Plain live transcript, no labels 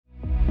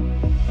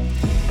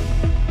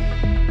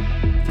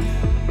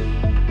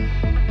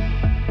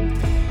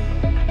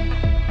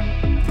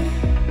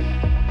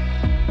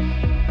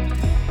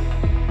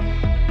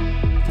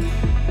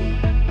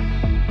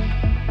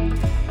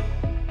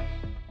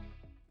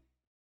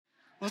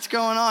What's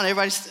going on?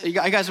 You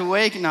guys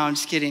awake? No, I'm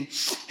just kidding.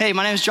 Hey,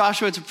 my name is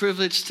Joshua. It's a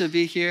privilege to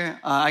be here.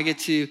 I get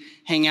to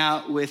hang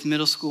out with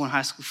middle school and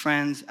high school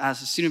friends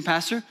as a student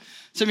pastor.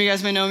 Some of you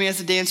guys may know me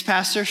as a dance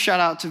pastor. Shout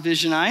out to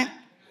Visionite.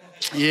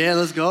 Yeah,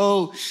 let's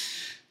go.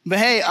 But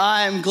hey,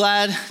 I'm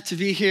glad to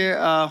be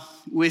here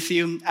with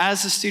you.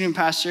 As a student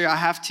pastor, I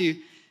have to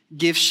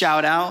give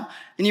shout out.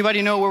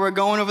 Anybody know where we're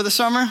going over the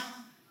summer?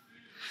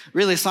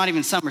 Really, it's not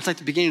even summer. It's like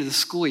the beginning of the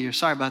school year.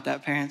 Sorry about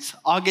that, parents.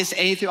 August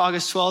 8th through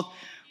August 12th.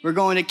 We're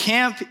going to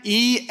Camp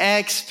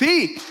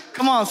EXP.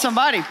 Come on,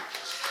 somebody.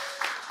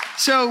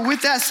 So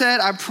with that said,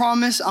 I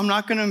promise I'm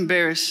not going to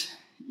embarrass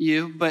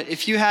you, but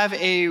if you have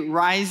a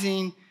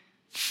rising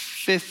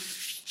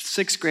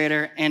sixth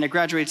grader and a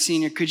graduated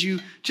senior, could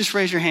you just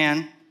raise your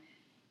hand?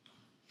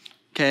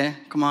 Okay,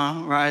 come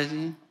on,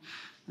 rising.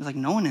 There's like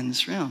no one in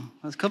this room.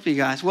 There's a couple of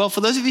you guys. Well,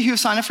 for those of you who have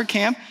signed up for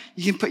camp,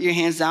 you can put your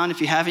hands down. If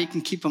you haven't, you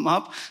can keep them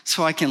up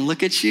so I can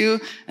look at you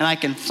and I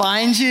can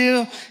find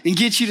you and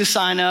get you to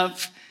sign up.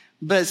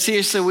 But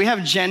seriously, we have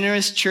a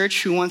generous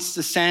church who wants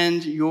to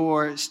send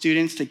your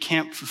students to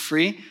camp for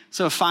free.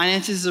 So if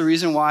finances is the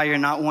reason why you're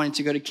not wanting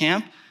to go to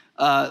camp,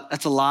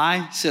 that's a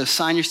lie. So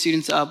sign your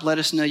students up. Let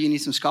us know you need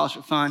some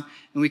scholarship fund,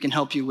 and we can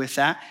help you with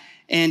that.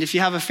 And if you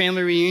have a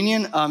family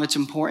reunion, it's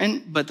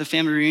important, but the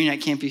family reunion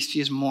at Camp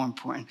EXP is more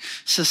important.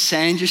 So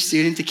send your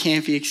student to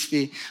Camp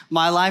EXP.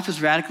 My life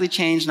was radically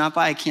changed, not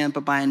by a camp,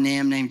 but by a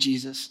man named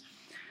Jesus.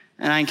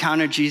 And I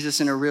encountered Jesus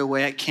in a real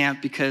way at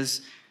camp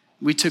because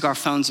we took our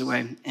phones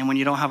away. And when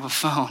you don't have a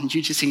phone,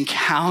 you just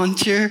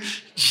encounter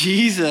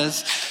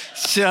Jesus.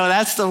 So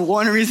that's the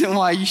one reason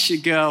why you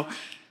should go.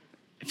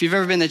 If you've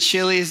ever been to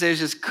Chili's, there's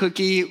this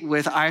cookie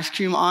with ice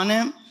cream on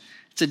it.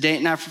 It's a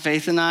date night for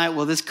Faith and I.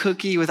 Well, this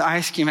cookie with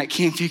ice cream at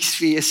Camp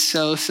EXP is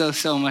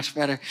so much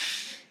better.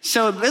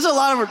 So there's a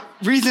lot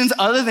of reasons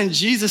other than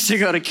Jesus to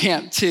go to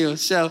camp too.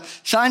 So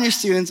sign your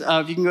students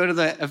up. You can go to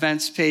the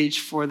events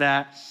page for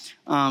that.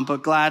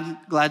 But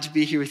glad to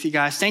be here with you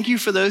guys. Thank you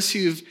for those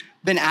who've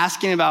been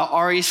asking about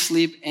Ari's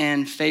sleep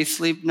and Faith's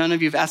sleep. None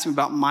of you have asked me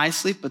about my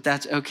sleep, but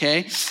that's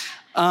okay.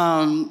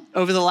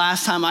 Over the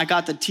last time I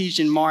got to teach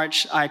in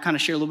March, I kind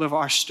of shared a little bit of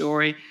our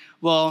story.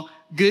 Well,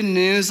 good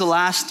news, the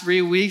last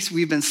 3 weeks,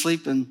 we've been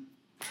sleeping.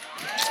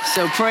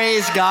 So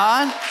praise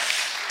God.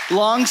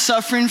 Long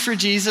suffering for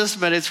Jesus,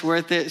 but it's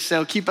worth it.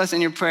 So keep us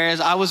in your prayers.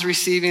 I was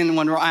receiving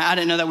when I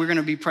didn't know that we were going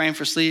to be praying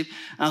for sleep.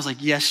 And I was like,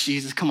 yes,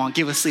 Jesus, come on,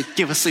 give us sleep,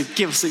 give us sleep,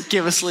 give us sleep,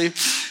 give us sleep.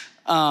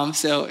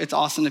 So it's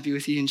awesome to be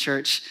with you in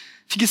church.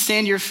 If you could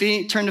stand to your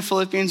feet, turn to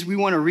Philippians. We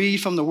want to read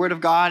from the Word of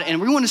God, and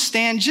we want to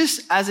stand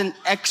just as an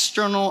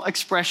external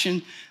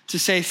expression to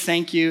say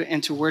thank you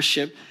and to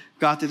worship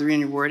God through the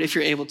reading of your Word. If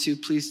you're able to,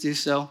 please do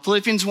so.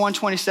 Philippians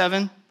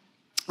 1:27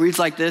 reads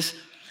like this.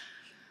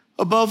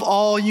 Above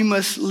all, you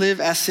must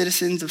live as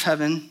citizens of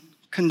heaven,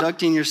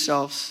 conducting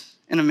yourselves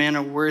in a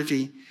manner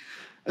worthy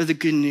of the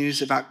good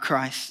news about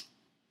Christ.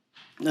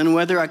 And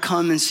whether I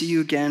come and see you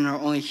again or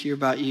only hear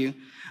about you,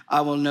 I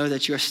will know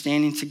that you are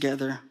standing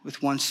together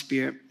with one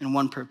spirit and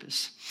one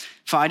purpose,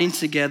 fighting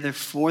together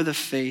for the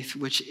faith,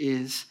 which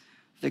is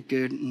the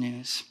good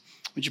news.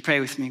 Would you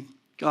pray with me?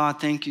 God,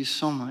 thank you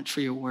so much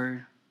for your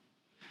word.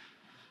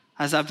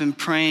 As I've been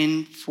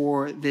praying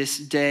for this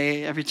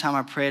day, every time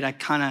I prayed, I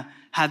kind of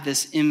had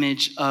this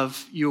image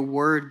of your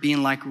word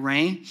being like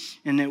rain,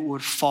 and it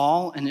would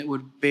fall and it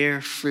would bear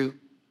fruit.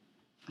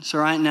 So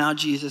right now,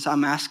 Jesus,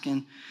 I'm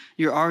asking,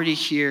 you're already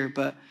here,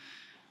 but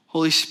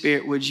Holy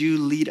Spirit, would you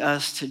lead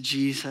us to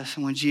Jesus?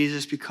 And when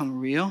Jesus become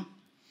real,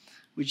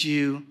 would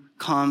you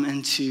come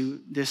into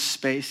this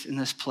space, in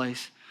this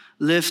place?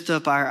 Lift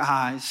up our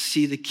eyes,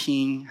 see the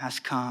King has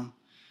come.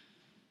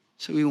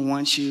 So we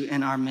want you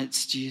in our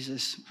midst,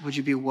 Jesus. Would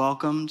you be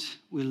welcomed?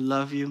 We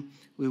love you.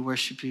 We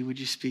worship you. Would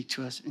you speak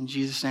to us? In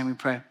Jesus' name we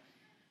pray.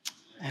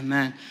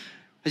 Amen.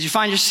 As you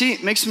find your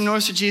seat, make some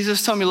noise for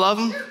Jesus. Tell him you love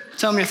him.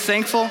 Tell him you're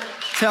thankful.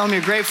 Tell him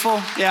you're grateful.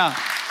 Yeah.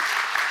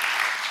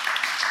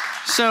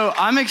 So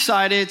I'm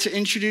excited to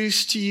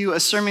introduce to you a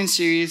sermon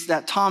series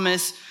that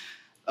Thomas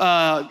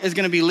is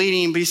going to be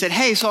leading. But he said,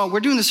 hey, so we're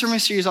doing the sermon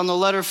series on the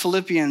letter of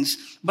Philippians,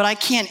 but I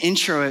can't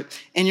intro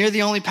it. And you're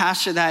the only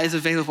pastor that is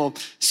available.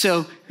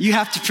 So you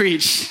have to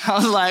preach. I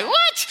was like,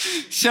 what?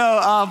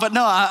 So, but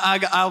no,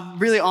 I'm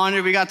really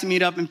honored. We got to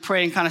meet up and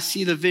pray and kind of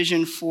see the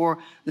vision for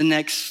the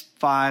next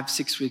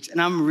 5-6 weeks.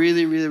 And I'm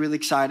really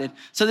excited.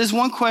 So there's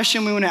one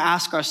question we want to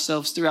ask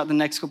ourselves throughout the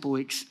next couple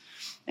weeks.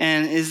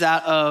 And is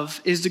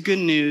the good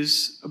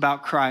news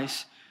about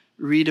Christ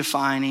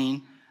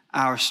redefining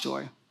our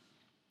story?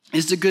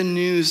 Is the good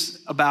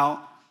news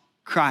about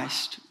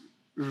Christ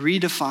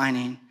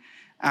redefining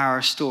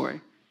our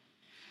story?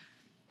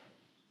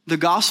 The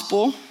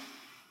gospel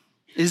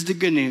is the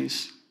good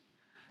news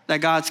that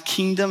God's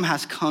kingdom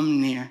has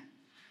come near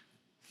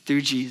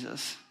through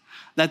Jesus.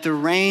 That the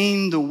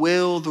reign, the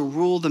will, the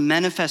rule, the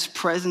manifest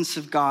presence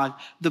of God,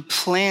 the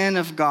plan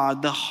of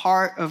God, the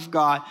heart of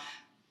God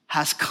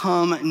has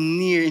come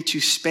near into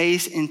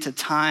space, into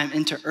time,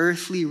 into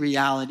earthly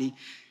reality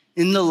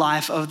in the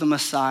life of the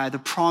Messiah, the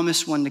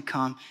promised one to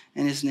come,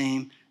 and his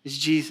name is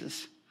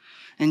Jesus.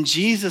 And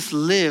Jesus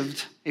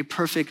lived a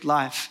perfect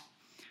life,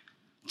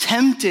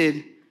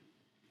 tempted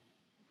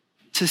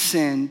to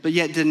sin, but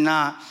yet did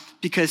not,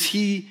 because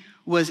he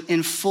was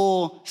in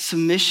full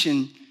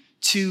submission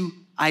to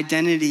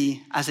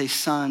identity as a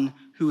son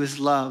who is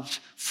loved,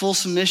 full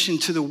submission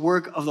to the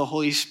work of the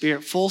Holy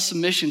Spirit, full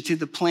submission to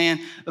the plan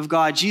of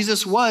God.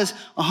 Jesus was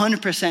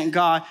 100%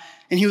 God,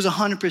 and he was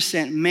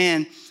 100%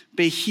 man,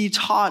 but he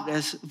taught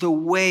us the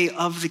way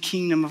of the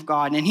kingdom of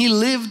God. And he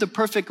lived the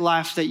perfect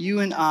life that you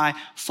and I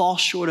fall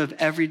short of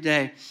every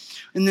day.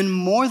 And then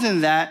more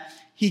than that,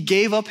 he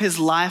gave up his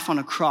life on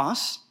a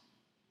cross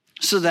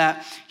so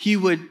that he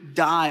would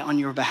die on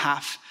your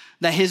behalf,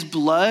 that his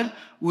blood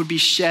would be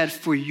shed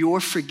for your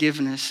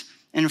forgiveness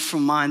and for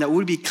mine, that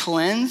would be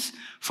cleansed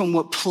from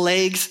what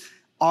plagues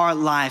our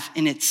life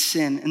in its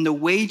sin. And the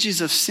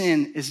wages of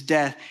sin is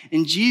death.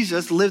 And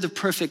Jesus lived a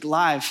perfect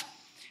life.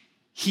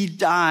 He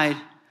died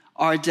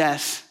our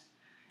death.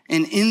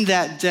 And in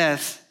that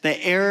death,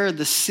 the error,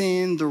 the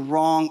sin, the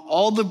wrong,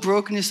 all the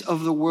brokenness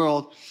of the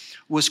world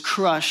was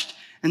crushed.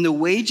 And the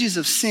wages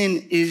of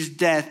sin is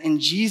death.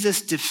 And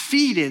Jesus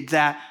defeated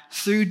that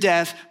through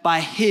death by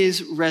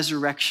his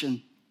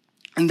resurrection.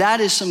 And that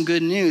is some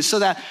good news, so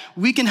that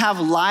we can have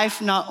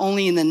life not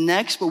only in the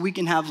next, but we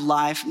can have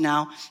life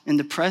now in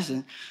the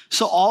present.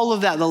 So all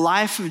of that, the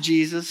life of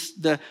Jesus,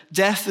 the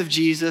death of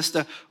Jesus,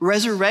 the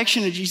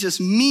resurrection of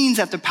Jesus, means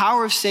that the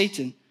power of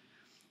Satan,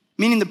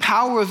 meaning the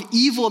power of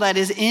evil that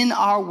is in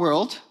our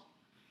world,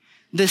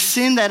 the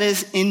sin that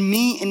is in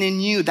me and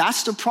in you,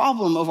 that's the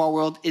problem of our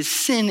world, is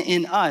sin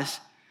in us.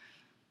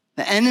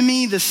 The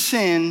enemy, the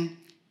sin,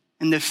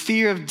 and the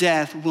fear of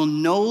death will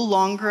no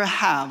longer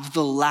have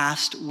the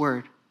last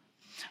word.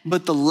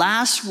 But the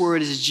last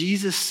word is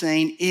Jesus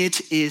saying,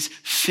 it is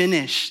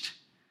finished.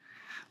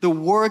 The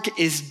work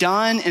is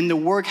done and the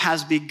work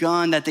has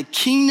begun, that the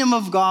kingdom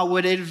of God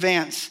would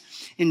advance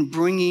in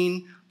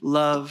bringing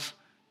love,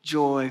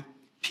 joy,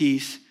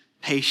 peace,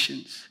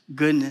 patience,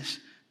 goodness,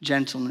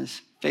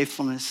 gentleness,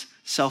 faithfulness,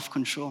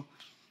 self-control.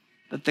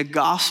 That the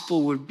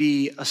gospel would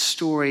be a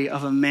story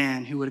of a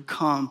man who would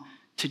come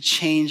to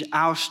change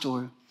our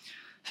story,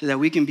 so that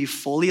we can be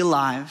fully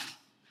alive,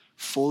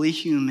 fully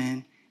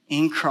human,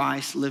 in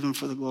Christ, living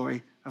for the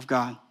glory of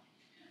God.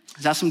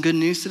 Is that some good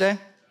news today?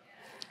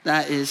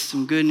 That is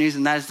some good news,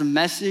 and that is the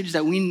message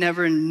that we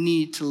never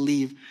need to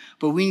leave,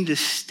 but we need to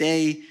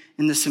stay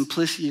in the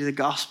simplicity of the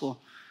gospel,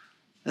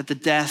 that the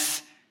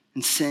death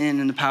and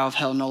sin and the power of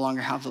hell no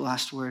longer have the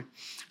last word.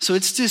 So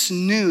it's this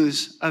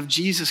news of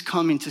Jesus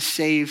coming to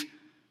save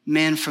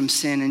man from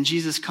sin, and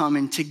Jesus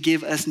coming to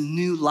give us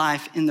new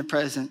life in the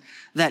present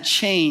that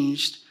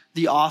changed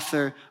the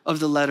author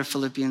of the letter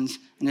Philippians,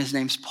 and his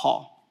name's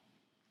Paul.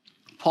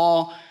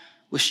 Paul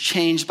was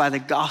changed by the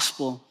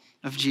gospel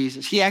of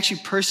Jesus. He actually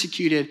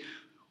persecuted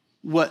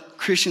what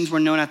Christians were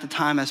known at the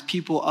time as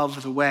people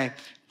of the way.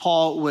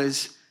 Paul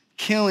was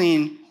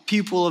killing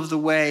people of the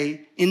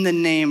way in the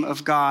name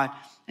of God.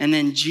 And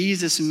then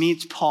Jesus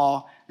meets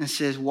Paul and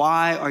says,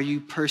 why are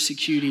you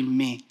persecuting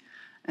me?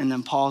 And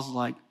then Paul's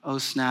like, oh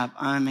snap,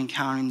 I'm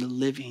encountering the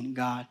living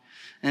God.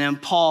 And then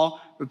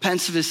Paul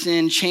repents of his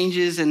sin,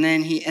 changes, and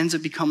then he ends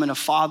up becoming a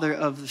father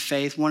of the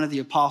faith, one of the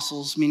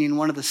apostles, meaning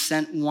one of the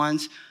sent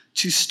ones,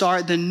 to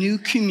start the new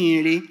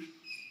community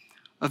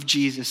of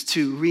Jesus,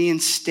 to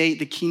reinstate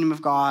the kingdom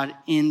of God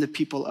in the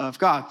people of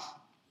God.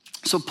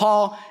 So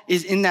Paul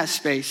is in that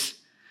space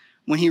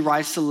when he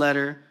writes the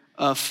letter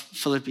of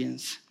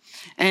Philippians.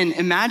 And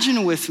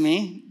imagine with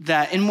me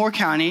that in Moore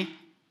County,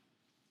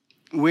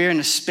 we're in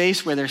a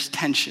space where there's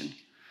tension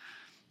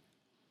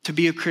to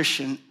be a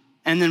Christian.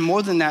 And then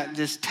more than that,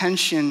 this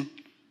tension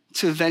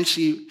to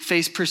eventually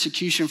face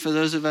persecution for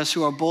those of us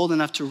who are bold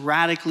enough to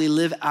radically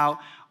live out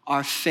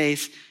our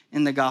faith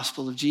in the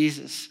gospel of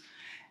Jesus.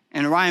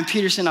 And Ryan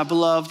Peterson, our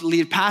beloved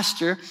lead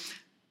pastor,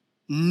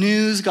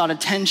 news got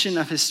attention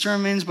of his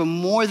sermons, but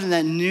more than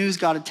that, news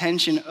got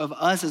attention of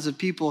us as a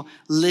people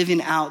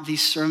living out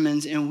these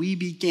sermons. And we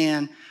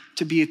began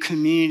to be a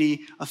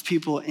community of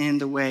people in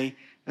the way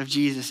of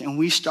Jesus. And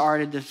we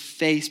started to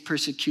face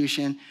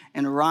persecution,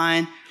 and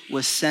Ryan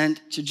was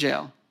sent to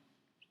jail.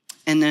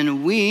 And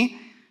then we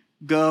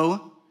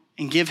go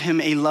and give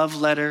him a love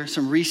letter,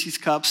 some Reese's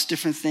cups,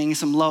 different things,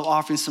 some love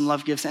offerings, some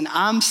love gifts. And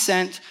I'm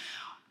sent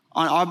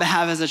on our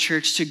behalf as a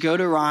church to go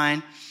to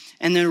Ryan.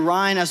 And then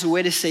Ryan, as a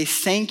way to say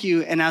thank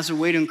you and as a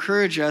way to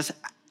encourage us,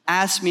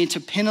 asked me to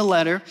pin a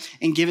letter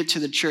and give it to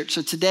the church.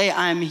 So today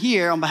I'm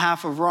here on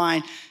behalf of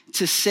Ryan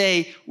to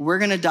say we're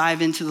going to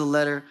dive into the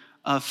letter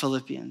of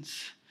Philippians.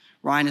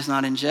 Ryan is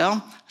not in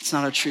jail. It's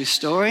not a true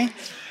story.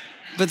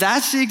 But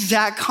that's the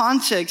exact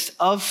context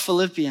of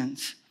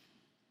Philippians.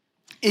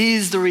 It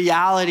is the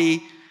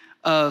reality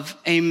of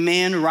a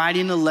man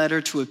writing a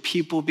letter to a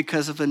people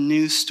because of a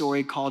new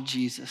story called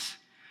Jesus.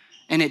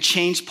 And it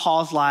changed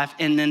Paul's life,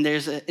 and then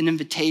there's an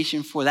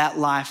invitation for that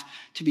life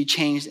to be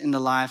changed in the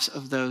lives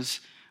of those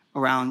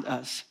around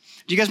us.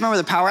 Do you guys remember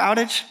the power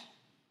outage?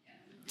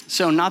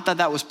 So not that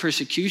that was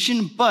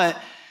persecution, but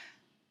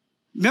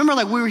remember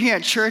like we were here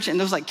at church and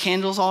there was like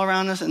candles all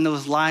around us and there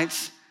was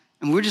lights,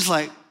 and we're just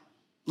like,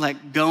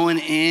 like going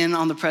in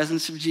on the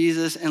presence of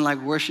Jesus and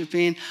like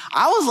worshiping,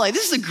 I was like,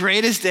 this is the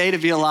greatest day to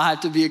be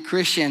alive, to be a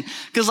Christian.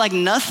 Because like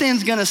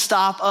nothing's gonna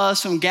stop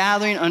us from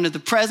gathering under the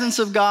presence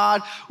of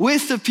God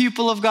with the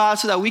people of God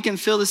so that we can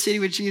fill the city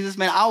with Jesus.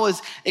 Man, I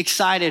was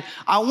excited.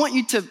 I want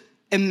you to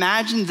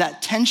imagine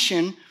that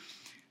tension,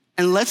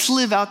 and let's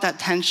live out that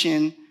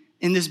tension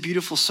in this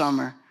beautiful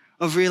summer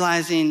of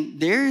realizing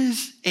there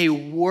is a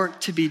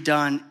work to be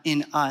done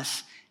in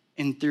us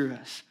and through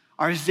us.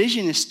 Our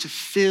vision is to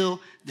fill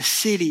the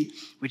city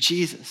with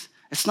Jesus.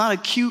 It's not a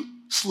cute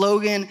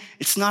slogan.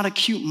 It's not a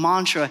cute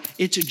mantra.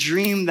 It's a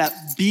dream that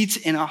beats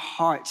in our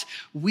hearts.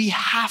 We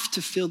have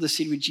to fill the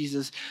city with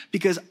Jesus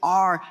because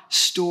our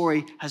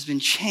story has been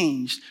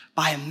changed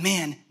by a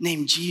man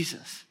named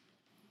Jesus.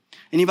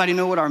 Anybody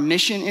know what our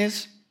mission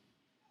is?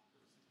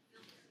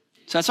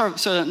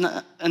 Not in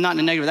a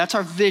negative, that's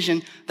our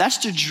vision. That's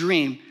the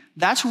dream.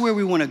 That's where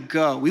we want to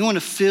go. We want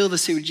to fill the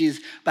city with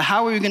Jesus. But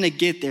how are we going to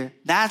get there?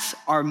 That's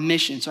our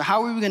mission. So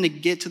how are we going to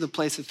get to the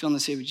place of filling the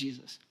city with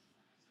Jesus?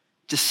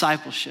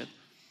 Discipleship.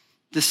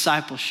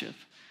 Discipleship.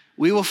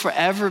 We will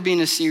forever be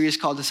in a series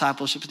called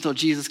Discipleship until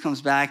Jesus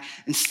comes back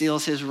and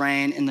steals his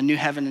reign and the new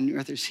heaven and new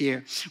earth is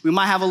here. We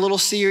might have a little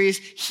series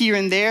here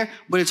and there,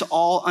 but it's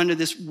all under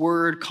this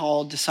word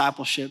called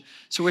discipleship.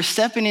 So we're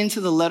stepping into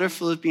the letter of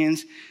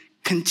Philippians,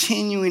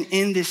 continuing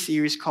in this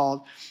series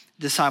called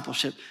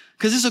Discipleship.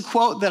 Because this is a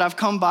quote that I've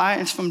come by.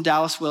 It's from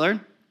Dallas Willard.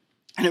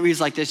 And it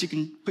reads like this. You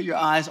can put your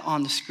eyes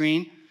on the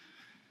screen.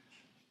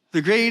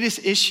 The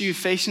greatest issue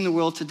facing the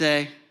world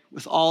today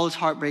with all its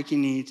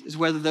heartbreaking needs is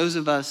whether those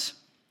of us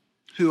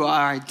who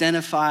are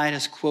identified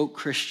as, quote,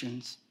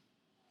 Christians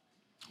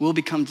will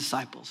become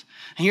disciples.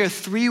 And here are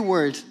three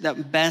words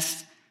that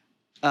best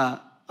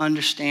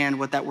understand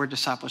what that word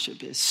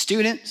discipleship is.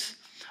 Students,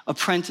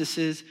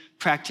 apprentices,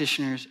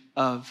 practitioners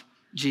of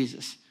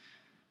Jesus.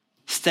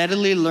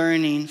 Steadily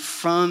learning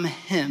from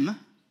him.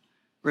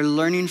 We're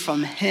learning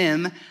from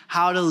him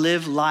how to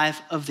live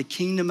life of the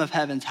kingdom of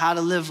heavens, how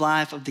to live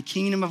life of the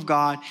kingdom of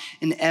God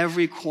in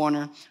every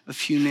corner of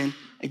human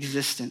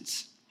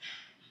existence.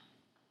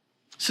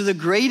 So the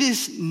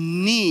greatest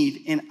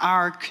need in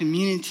our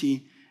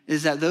community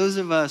is that those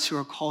of us who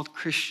are called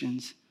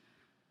Christians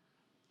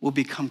will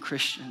become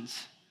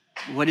Christians.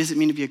 What does it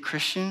mean to be a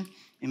Christian?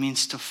 It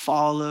means to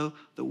follow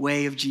the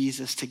way of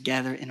Jesus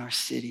together in our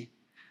city.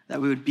 That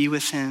we would be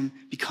with him,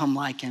 become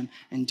like him,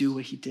 and do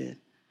what he did.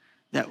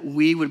 That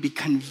we would be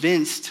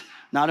convinced,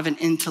 not of an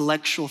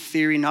intellectual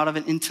theory, not of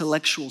an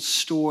intellectual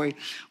story,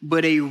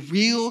 but a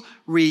real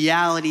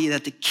reality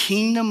that the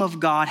kingdom of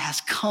God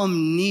has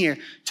come near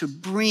to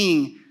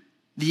bring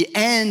the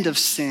end of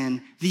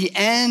sin, the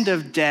end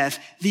of death,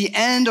 the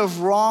end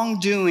of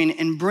wrongdoing,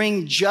 and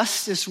bring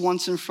justice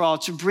once and for all,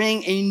 to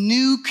bring a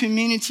new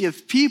community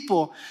of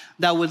people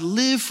that would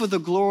live for the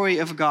glory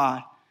of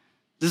God.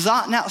 Does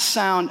that not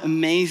sound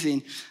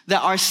amazing?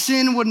 That our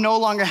sin would no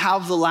longer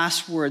have the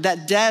last word,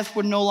 that death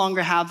would no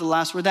longer have the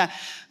last word, that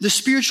the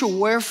spiritual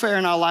warfare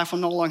in our life will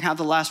no longer have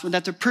the last word,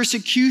 that the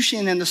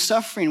persecution and the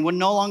suffering would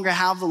no longer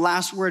have the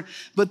last word,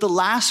 but the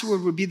last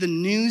word would be the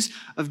news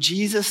of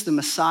Jesus, the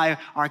Messiah,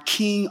 our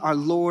King, our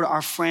Lord,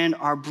 our friend,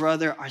 our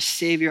brother, our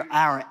Savior,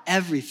 our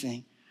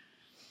everything.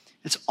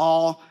 It's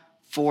all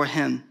for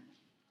him.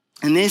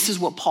 And this is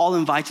what Paul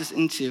invites us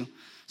into.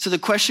 So the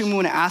question we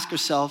want to ask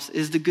ourselves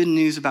is the good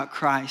news about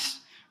Christ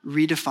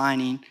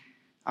redefining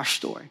our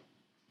story.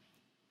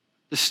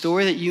 The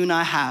story that you and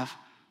I have,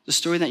 the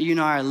story that you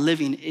and I are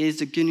living is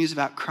the good news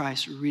about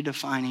Christ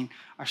redefining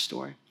our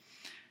story.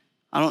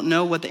 I don't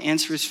know what the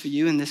answer is for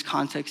you in this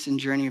context and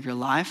journey of your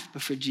life,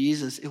 but for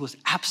Jesus, it was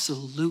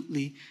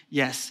absolutely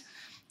yes.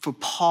 For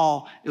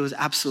Paul, it was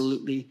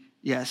absolutely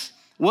yes.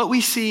 What we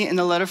see in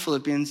the letter of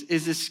Philippians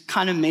is this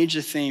kind of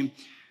major theme.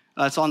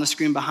 It's on the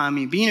screen behind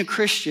me. Being a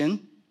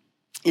Christian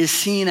is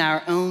seeing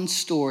our own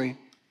story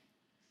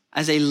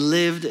as a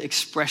lived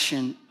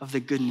expression of the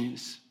good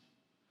news.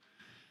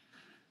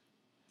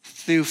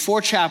 Through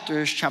 4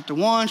 chapters, chapter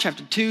 1,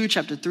 chapter 2,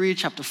 chapter 3,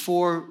 chapter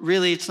 4,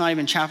 really it's not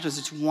even chapters,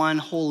 it's one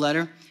whole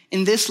letter.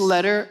 In this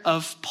letter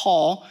of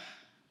Paul,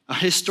 a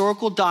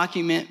historical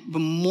document, but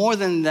more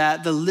than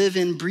that, the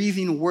living,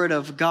 breathing word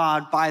of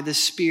God by the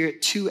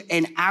Spirit to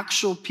an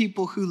actual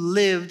people who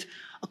lived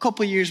a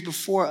couple years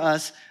before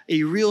us,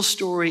 a real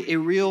story, a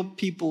real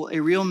people, a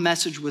real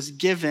message was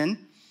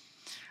given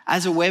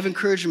as a way of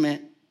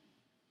encouragement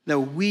that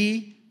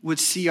we would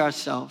see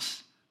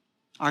ourselves,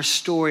 our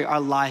story, our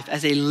life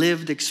as a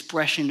lived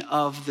expression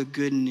of the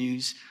good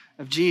news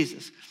of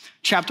Jesus.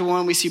 Chapter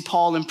 1, we see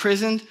Paul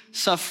imprisoned,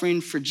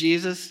 suffering for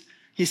Jesus.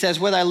 He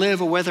says, whether I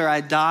live or whether I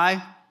die,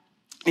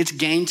 it's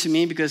gain to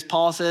me, because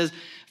Paul says,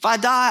 if I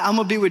die, I'm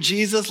gonna be with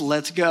Jesus,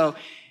 let's go.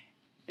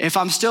 If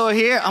I'm still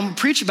here, I'm gonna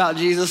preach about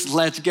Jesus,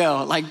 let's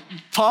go. Like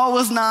Paul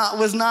was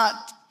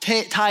not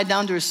tied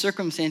down to his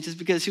circumstances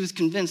because he was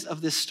convinced of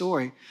this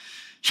story.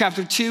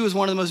 Chapter 2 is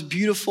one of the most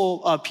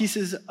beautiful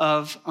pieces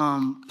of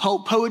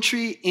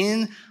poetry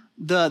in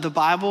the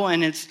Bible,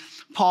 and it's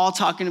Paul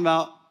talking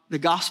about the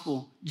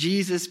gospel.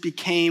 Jesus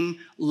became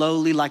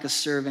lowly like a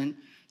servant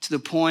to the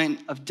point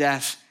of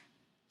death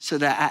so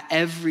that at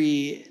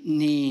every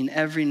knee and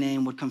every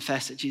name would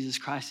confess that Jesus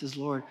Christ is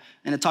Lord.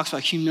 And it talks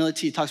about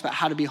humility. It talks about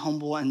how to be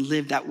humble and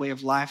live that way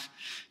of life.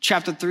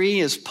 Chapter 3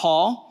 is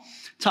Paul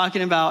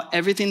talking about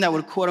everything that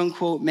would, quote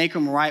unquote, make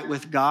him right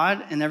with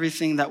God and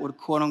everything that would,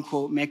 quote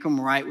unquote, make him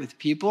right with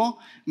people,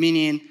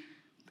 meaning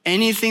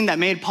anything that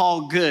made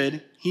Paul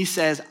good, he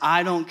says,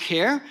 I don't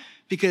care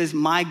because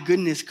my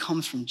goodness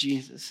comes from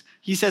Jesus.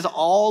 He says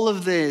all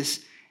of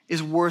this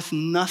is worth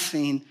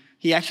nothing.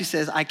 He actually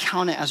says, I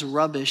count it as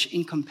rubbish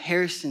in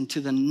comparison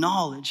to the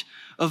knowledge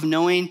of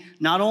knowing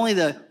not only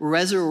the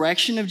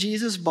resurrection of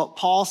Jesus, but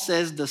Paul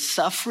says the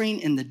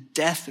suffering and the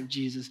death of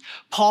Jesus.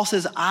 Paul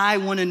says, I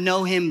want to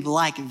know him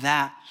like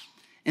that.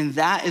 And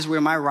that is where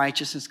my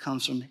righteousness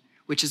comes from,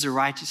 which is the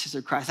righteousness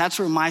of Christ. That's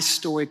where my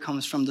story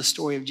comes from, the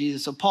story of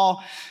Jesus. So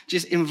Paul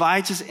just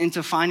invites us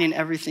into finding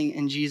everything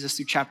in Jesus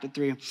through chapter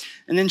 3.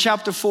 And then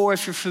chapter 4,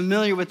 if you're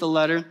familiar with the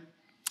letter,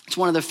 it's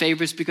one of the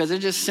favorites because it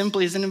just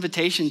simply is an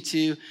invitation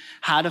to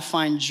how to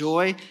find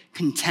joy,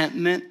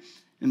 contentment,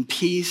 and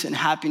peace and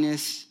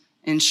happiness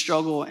in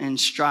struggle and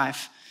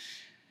strife.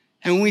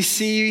 And when we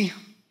see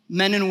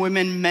men and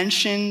women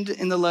mentioned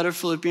in the letter of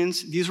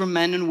Philippians, these were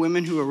men and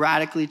women who were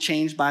radically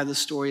changed by the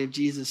story of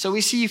Jesus. So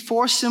we see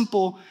 4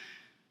 simple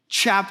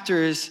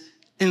chapters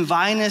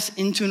inviting us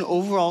into an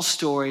overall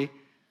story,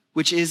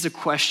 which is the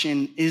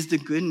question, is the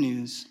good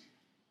news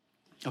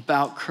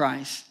about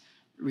Christ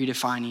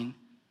redefining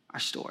our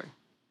story?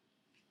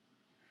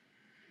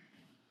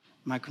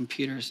 My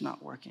computer is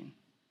not working.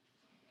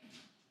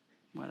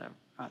 Whatever.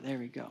 Oh, there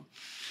we go.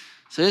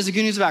 So there's the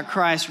good news about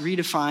Christ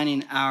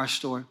redefining our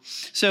story.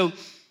 So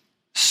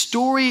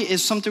story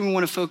is something we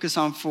want to focus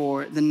on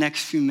for the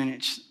next few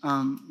minutes.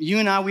 You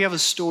and I, we have a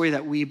story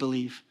that we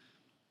believe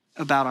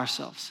about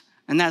ourselves.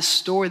 And that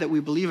story that we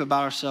believe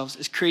about ourselves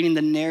is creating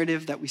the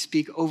narrative that we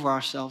speak over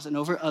ourselves and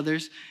over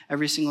others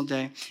every single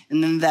day.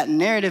 And then that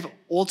narrative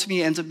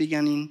ultimately ends up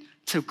beginning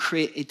to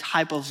create a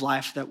type of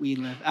life that we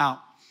live out.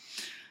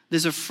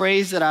 There's a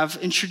phrase that I've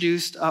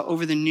introduced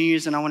over the New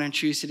Year's, and I want to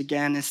introduce it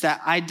again. It's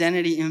that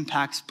identity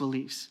impacts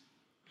beliefs.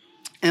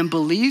 And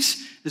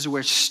beliefs is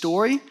where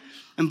story,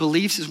 and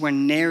beliefs is where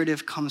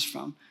narrative comes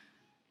from.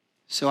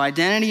 So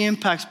identity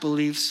impacts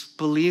beliefs.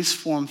 Beliefs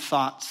form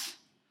thoughts.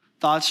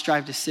 Thoughts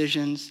drive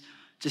decisions.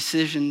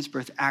 Decisions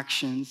birth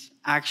actions.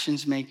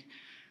 Actions make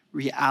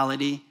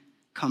reality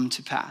come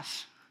to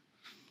pass.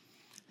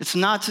 It's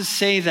not to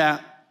say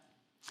that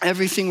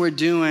everything we're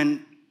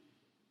doing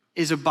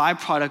is a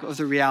byproduct of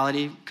the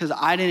reality, because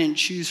I didn't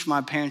choose for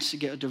my parents to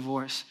get a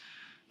divorce.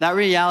 That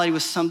reality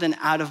was something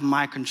out of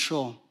my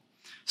control.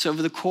 So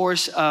over the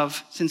course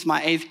of, since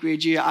my 8th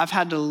grade year, I've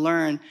had to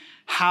learn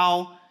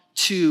how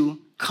to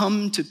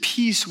come to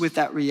peace with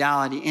that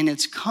reality, and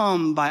it's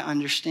come by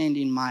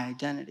understanding my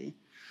identity.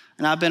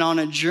 And I've been on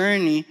a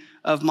journey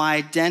of my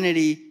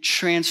identity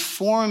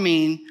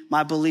transforming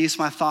my beliefs,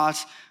 my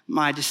thoughts,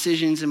 my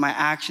decisions, and my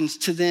actions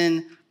to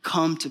then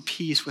come to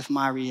peace with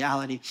my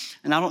reality.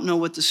 And I don't know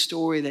what the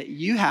story that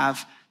you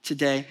have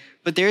today,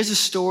 but there's a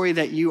story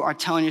that you are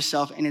telling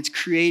yourself, and it's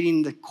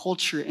creating the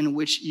culture in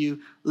which you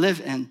live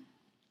in.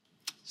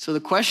 So the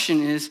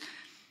question is,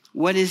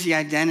 what is the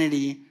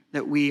identity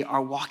that we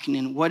are walking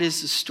in? What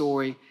is the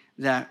story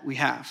that we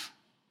have?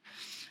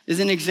 There's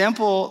an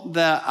example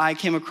that I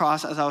came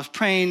across as I was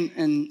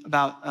praying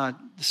about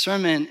the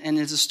sermon, and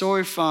it's a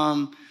story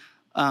from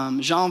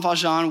Jean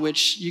Valjean,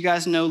 which you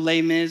guys know,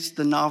 Les Mis,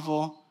 the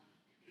novel,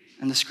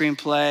 and the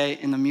screenplay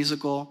and the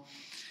musical.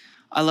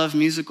 I love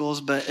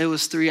musicals, but it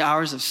was 3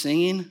 hours of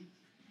singing,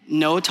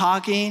 no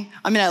talking.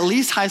 I mean, at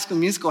least High School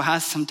Musical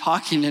has some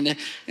talking in it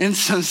and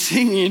some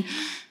singing.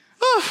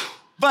 Whew.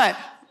 But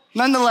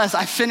nonetheless,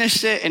 I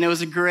finished it, and it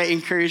was a great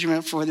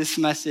encouragement for this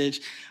message.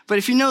 But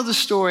if you know the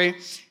story,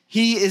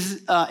 he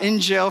is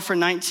in jail for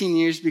 19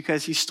 years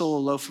because he stole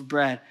a loaf of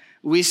bread.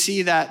 We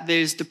see that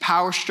there's the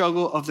power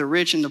struggle of the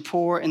rich and the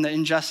poor and the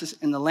injustice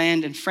in the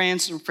land in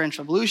France, the French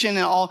Revolution,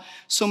 and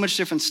so much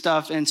different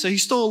stuff. And so he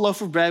stole a loaf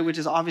of bread, which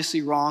is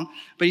obviously wrong,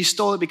 but he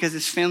stole it because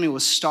his family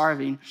was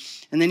starving.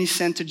 And then he's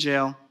sent to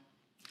jail.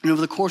 And over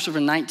the course of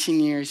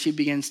 19 years, he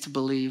begins to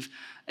believe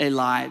a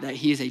lie, that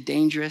he is a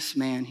dangerous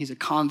man, he's a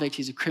convict,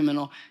 he's a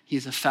criminal,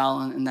 he's a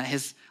felon, and that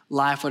his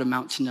life would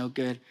amount to no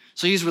good.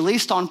 So he's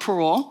released on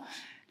parole,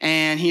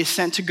 and he is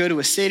sent to go to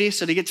a city.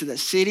 So to get to the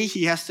city,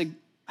 he has to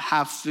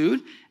have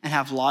food and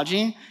have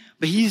lodging,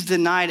 but he's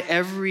denied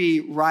every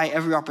right,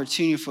 every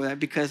opportunity for that,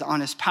 because on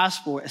his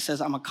passport, it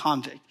says, I'm a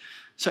convict.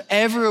 So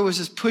everyone was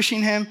just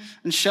pushing him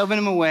and shoving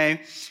him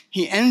away.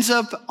 He ends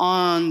up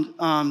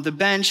on the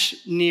bench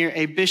near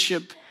a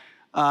bishop,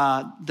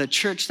 the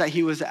church that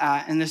he was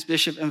at, and this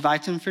bishop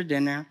invites him for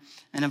dinner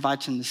and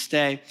invites him to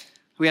stay.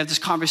 We have this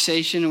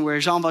conversation where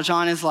Jean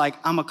Valjean is like,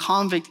 I'm a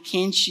convict,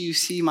 can't you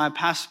see my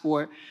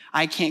passport?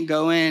 I can't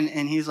go in.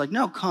 And he's like,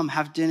 no, come,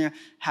 have dinner,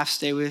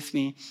 stay with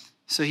me.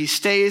 So he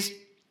stays,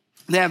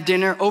 they have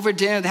dinner. Over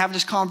dinner, they have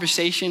this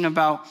conversation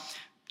about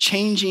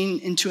changing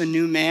into a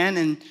new man.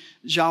 And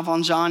Jean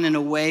Valjean, in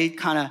a way,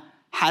 kind of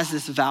has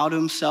this vow to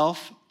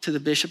himself to the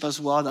bishop as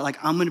well that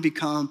I'm going to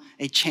become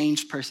a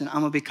changed person.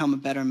 I'm going to become a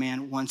better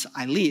man once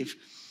I leave.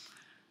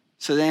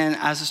 So then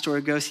as the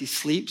story goes, he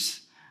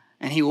sleeps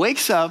and he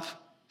wakes up,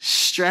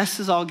 stressed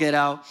as all get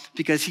out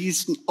because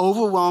he's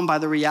overwhelmed by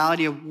the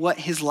reality of what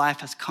his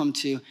life has come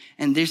to.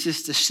 And there's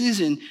this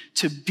decision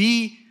to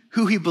be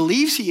who he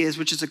believes he is,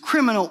 which is a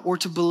criminal, or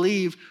to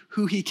believe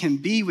who he can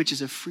be, which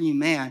is a free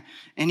man.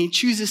 And he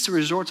chooses to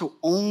resort to the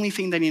only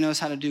thing that he knows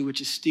how to do, which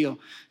is steal.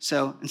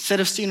 So instead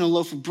of stealing a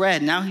loaf of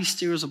bread, now he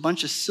steals a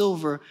bunch of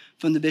silver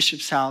from the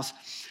bishop's house.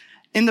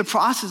 In the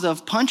process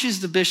of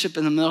punches the bishop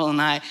in the middle of the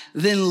night,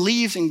 then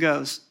leaves and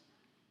goes.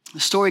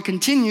 The story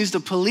continues. The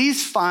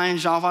police find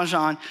Jean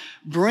Valjean,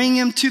 bring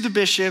him to the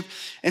bishop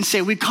and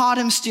say, we caught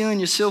him stealing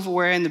your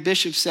silverware. And the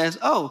bishop says,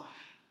 oh,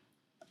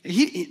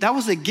 that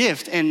was a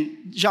gift. And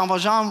Jean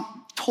Valjean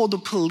told the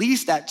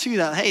police that too,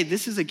 that, hey,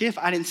 this is a gift.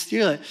 I didn't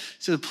steal it.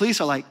 So the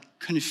police are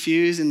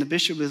confused. And the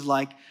bishop is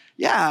like,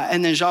 yeah.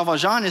 And then Jean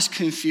Valjean is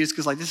confused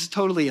because this is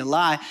totally a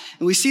lie.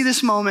 And we see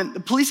this moment. The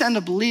police end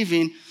up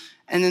leaving.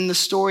 And then the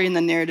story and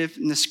the narrative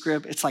in the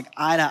script, it's eye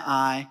to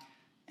eye.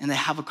 And they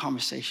have a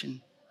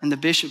conversation. And the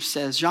bishop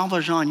says, Jean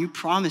Valjean, you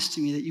promised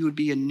to me that you would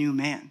be a new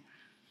man.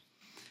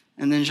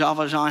 And then Jean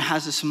Valjean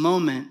has this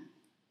moment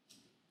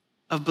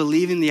of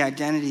believing the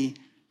identity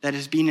that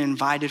is being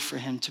invited for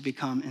him to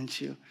become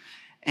into.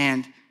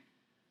 And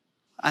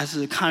as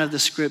the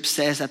script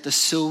says, that the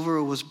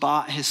silver was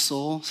bought his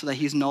soul so that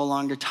he's no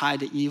longer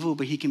tied to evil,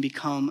 but he can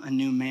become a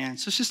new man.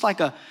 So it's just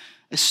a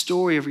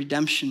story of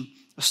redemption,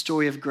 a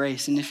story of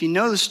grace. And if you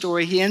know the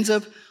story, he ends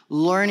up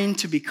learning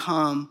to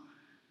become,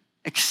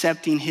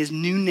 accepting his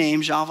new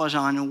name, Jean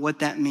Valjean, and what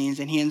that means.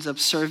 And he ends up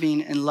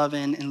serving and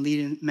loving and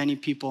leading many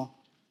people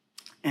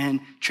and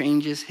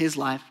changes his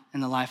life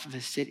and the life of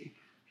his city.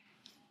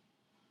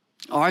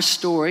 Our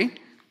story,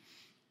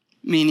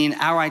 meaning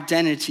our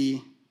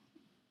identity,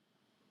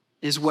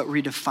 is what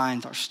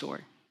redefines our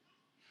story.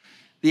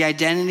 The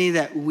identity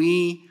that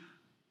we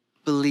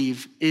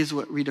believe is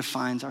what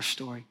redefines our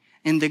story.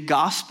 And the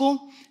gospel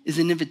is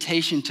an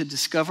invitation to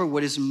discover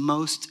what is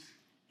most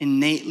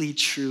innately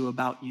true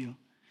about you.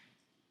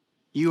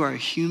 You are a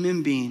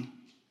human being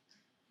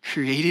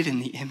created in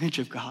the image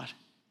of God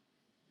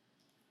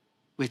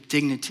with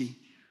dignity,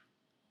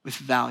 with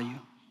value,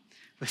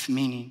 with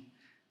meaning,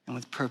 and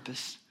with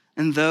purpose.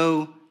 And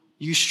though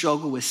you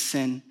struggle with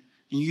sin,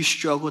 and you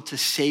struggle to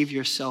save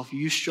yourself,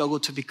 you struggle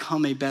to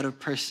become a better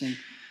person,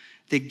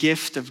 the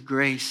gift of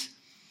grace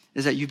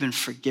is that you've been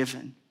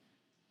forgiven.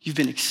 You've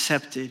been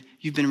accepted,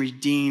 you've been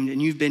redeemed, and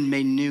you've been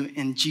made new.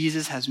 And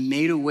Jesus has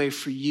made a way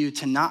for you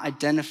to not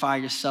identify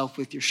yourself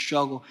with your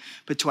struggle,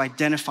 but to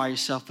identify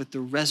yourself with the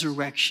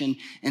resurrection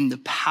and the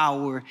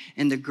power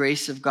and the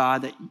grace of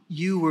God, that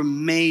you were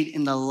made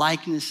in the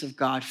likeness of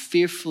God,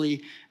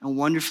 fearfully and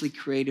wonderfully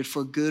created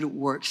for good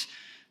works,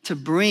 to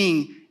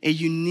bring a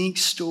unique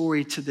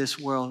story to this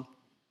world.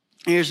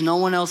 There's no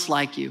one else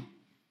like you.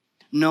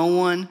 No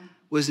one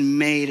was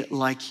made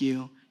like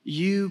you.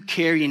 You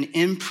carry an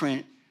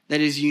imprint that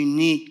is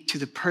unique to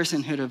the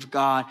personhood of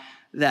God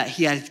that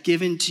he has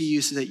given to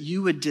you so that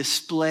you would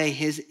display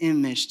his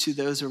image to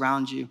those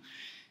around you.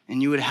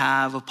 And you would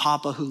have a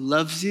papa who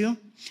loves you,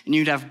 and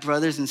you'd have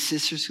brothers and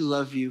sisters who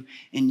love you,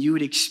 and you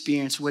would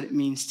experience what it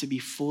means to be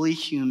fully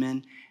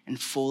human and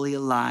fully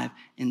alive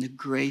in the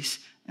grace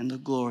and the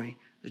glory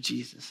of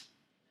Jesus.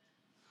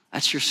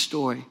 That's your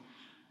story.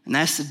 And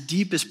that's the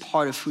deepest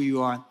part of who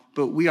you are.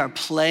 But we are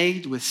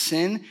plagued with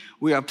sin.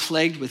 We are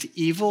plagued with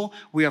evil.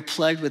 We are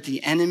plagued with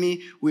the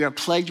enemy. We are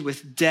plagued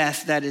with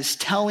death that is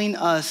telling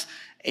us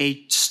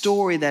a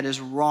story that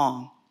is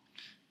wrong.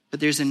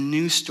 But there's a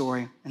new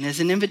story. And there's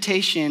an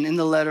invitation in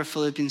the letter of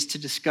Philippians to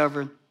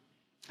discover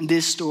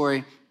this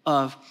story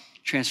of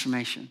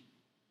transformation.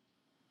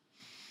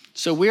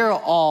 So we are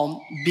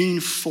all being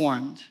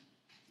formed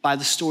by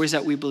the stories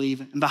that we believe.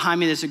 And behind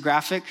me, there's a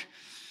graphic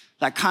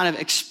that kind of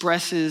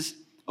expresses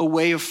a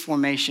way of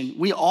formation.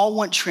 We all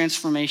want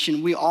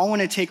transformation. We all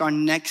want to take our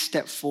next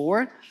step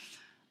forward,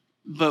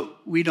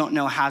 but we don't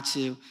know how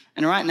to.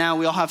 And right now,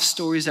 we all have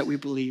stories that we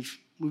believe.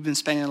 We've been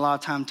spending a lot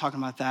of time talking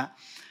about that.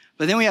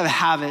 But then we have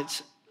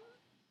habits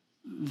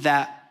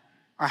that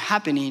are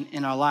happening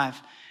in our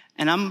life.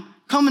 And I'm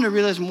coming to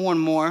realize more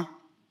and more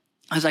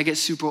as I get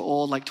super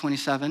old, like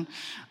 27,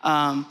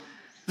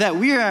 that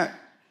we are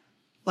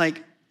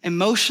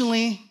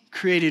emotionally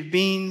created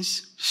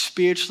beings,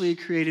 spiritually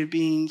created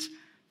beings,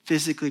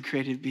 physically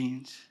created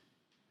beings.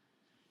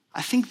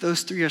 I think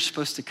those three are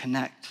supposed to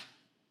connect.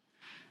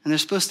 And they're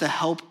supposed to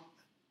help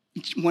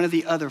each one of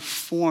the other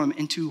form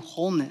into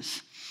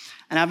wholeness.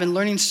 And I've been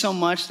learning so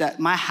much that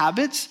my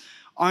habits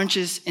aren't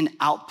just an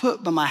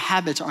output, but my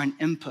habits are an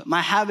input.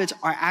 My habits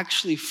are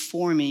actually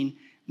forming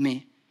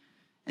me.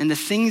 And the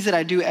things that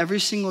I do every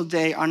single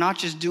day are not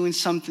just doing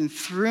something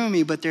through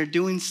me, but they're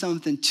doing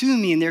something to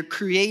me, and they're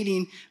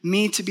creating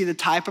me to be the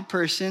type of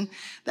person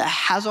that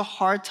has a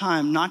hard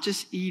time not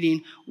just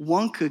eating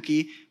one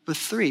cookie, but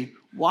three.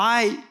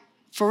 Why?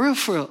 For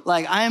real.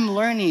 I am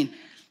learning.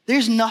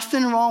 There's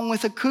nothing wrong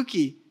with a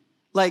cookie.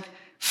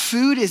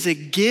 Food is a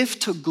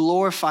gift to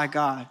glorify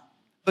God.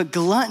 But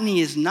gluttony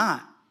is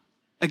not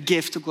a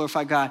gift to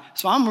glorify God.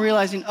 So I'm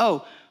realizing,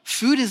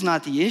 food is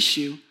not the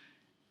issue.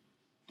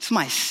 It's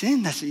my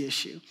sin that's the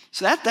issue.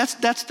 So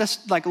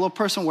that's like a little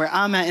personal where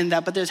I'm at in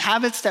that. But there's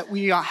habits that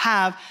we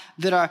have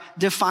that are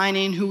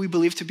defining who we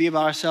believe to be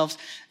about ourselves.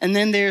 And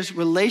then there's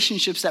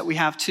relationships that we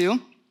have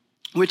too,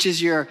 which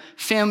is your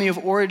family of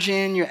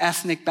origin, your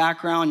ethnic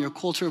background, your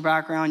cultural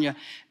background, your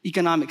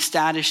economic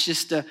status,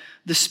 just the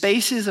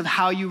spaces of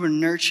how you were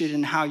nurtured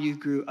and how you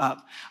grew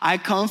up. I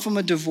come from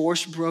a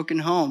divorced, broken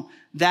home.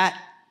 That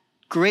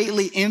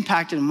greatly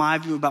impacted my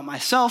view about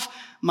myself,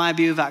 my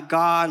view about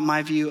God,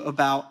 my view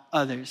about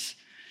others.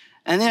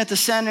 And then at the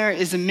center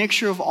is a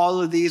mixture of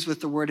all of these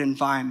with the word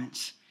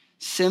environments.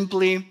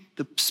 Simply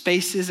the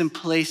spaces and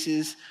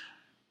places,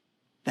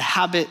 the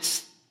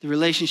habits, the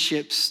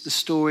relationships, the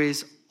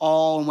stories,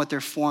 all in what they're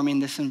forming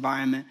this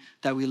environment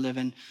that we live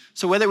in.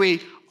 So whether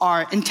we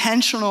are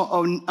intentional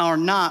or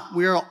not,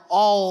 we are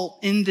all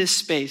in this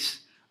space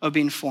of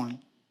being formed.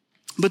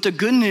 But the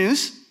good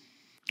news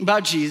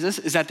about Jesus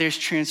is that there's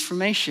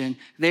transformation.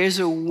 There's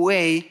a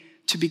way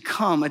to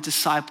become a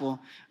disciple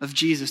of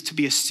Jesus, to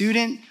be a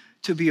student,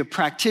 to be a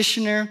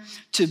practitioner,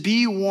 to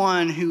be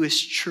one who is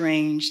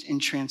changed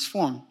and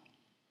transformed.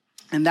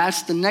 And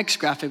that's the next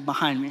graphic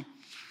behind me,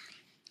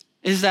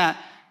 is that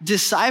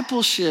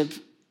discipleship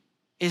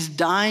is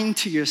dying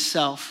to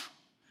yourself,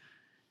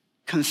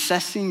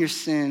 confessing your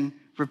sin,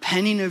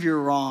 repenting of your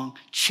wrong,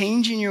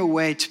 changing your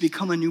way to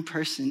become a new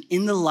person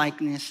in the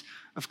likeness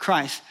of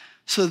Christ.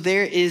 So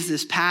there is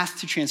this path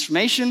to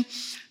transformation.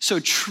 So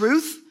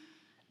truth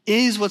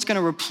is what's going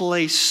to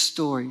replace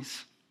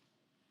stories.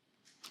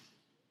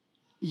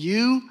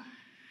 You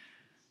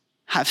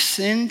have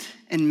sinned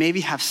and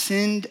maybe have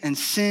sinned and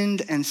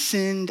sinned and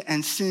sinned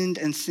and sinned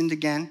and sinned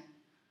again.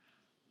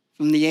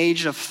 From the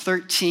age of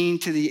 13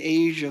 to the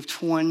age of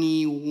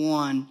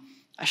 21,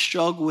 I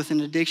struggled with an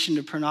addiction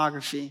to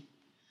pornography.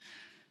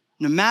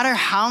 No matter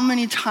how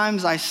many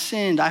times I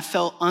sinned, I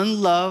felt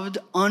unloved,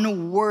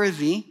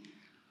 unworthy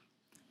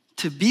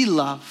to be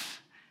loved.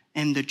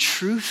 And the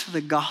truth of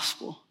the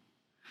gospel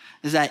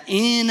is that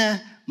in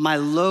my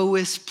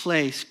lowest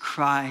place,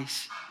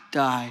 Christ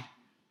died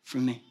for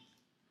me.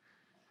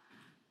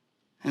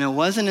 And it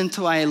wasn't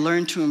until I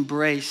learned to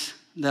embrace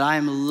that I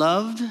am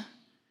loved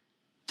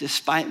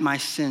despite my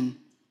sin,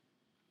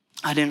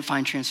 I didn't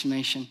find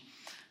transformation.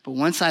 But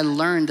once I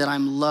learned that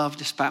I'm loved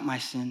despite my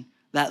sin,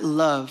 that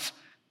love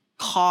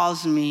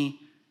caused me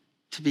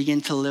to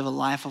begin to live a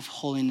life of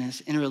holiness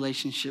in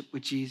relationship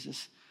with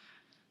Jesus.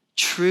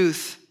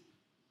 Truth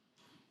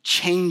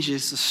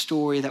changes the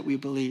story that we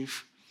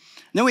believe.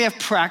 And then we have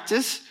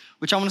practice,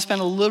 which I want to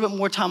spend a little bit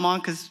more time on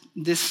because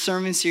this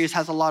sermon series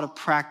has a lot of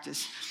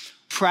practice.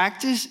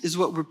 Practice is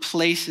what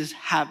replaces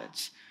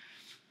habits.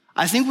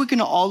 I think we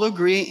can all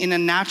agree in a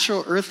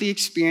natural earthly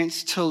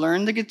experience, to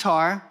learn the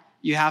guitar,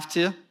 you have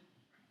to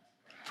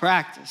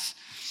practice.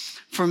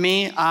 For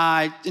me,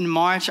 in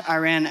March, I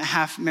ran a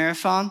half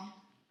marathon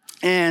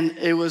and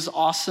it was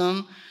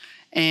awesome.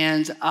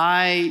 And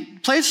I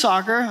played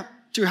soccer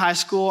through high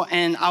school,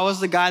 and I was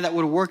the guy that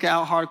would work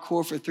out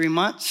hardcore for 3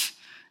 months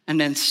and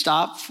then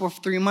stop for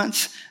 3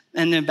 months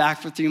and then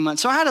back for 3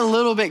 months. So I had a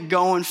little bit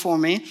going for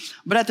me,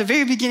 but at the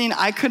very beginning,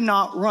 I could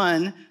not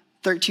run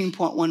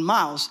 13.1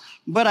 miles,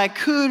 but I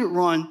could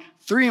run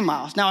 3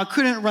 miles. Now, I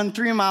couldn't run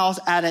 3 miles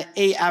at an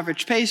 8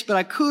 average pace, but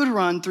I could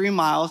run 3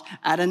 miles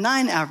at a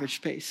 9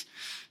 average pace.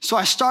 So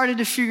I started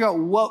to figure out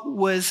what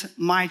was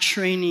my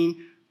training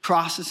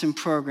process and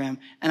program,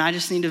 and I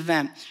just need to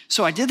vent.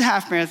 So I did the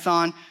half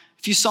marathon.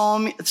 If you saw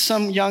me,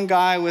 some young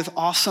guy with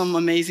awesome,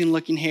 amazing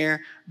looking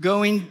hair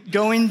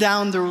going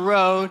down the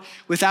road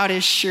without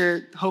his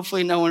shirt.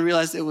 Hopefully no one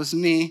realized it was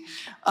me.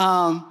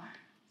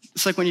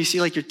 It's like when you see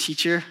like your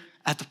teacher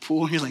at the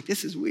pool and you're like,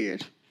 this is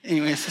weird.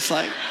 Anyway, it's just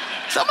like,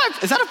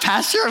 is that a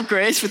pastor of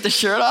grace with the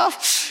shirt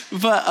off?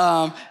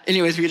 But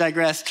anyways, we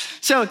digress.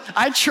 So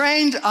I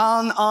trained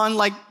on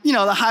like,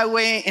 the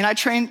highway, and I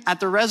trained at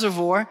the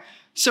reservoir.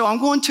 So I'm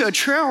going to a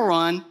trail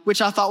run,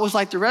 which I thought was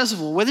like the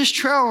reservoir. Where this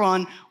trail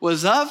run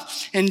was up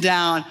and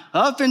down,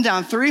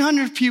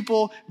 300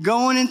 people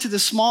going into the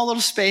small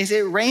little space.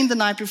 It rained the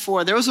night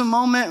before. There was a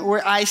moment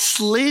where I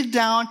slid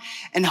down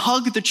and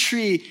hugged the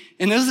tree.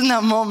 And it was in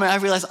that moment I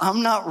realized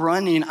I'm not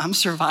running, I'm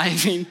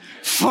surviving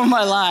for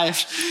my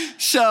life.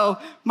 So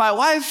my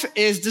wife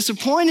is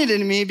disappointed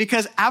in me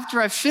because after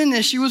I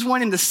finished, she was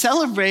wanting to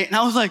celebrate. And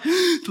I was like,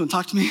 don't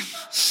talk to me.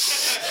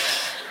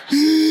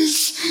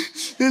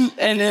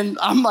 And then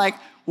I'm like,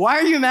 why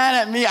are you mad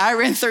at me? I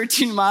ran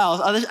 13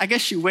 miles. I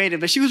guess she waited,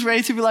 but she was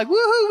ready to be like,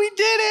 woohoo, we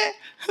did it.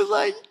 I was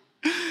like,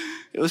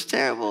 it was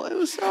terrible. It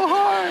was so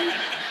hard.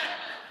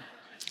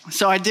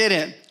 So I did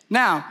it.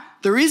 Now,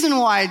 the reason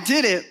why I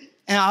did it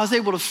and I was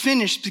able to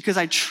finish because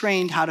I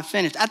trained how to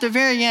finish. At the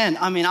very end,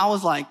 I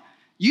was like,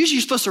 usually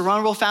you're supposed to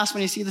run real fast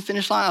when you see the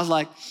finish line. I was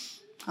like,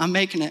 I'm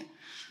making it.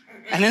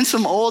 And then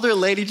some older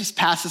lady just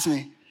passes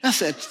me. I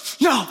said,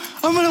 no,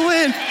 I'm going to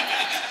win.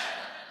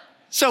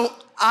 So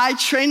I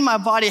trained my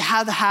body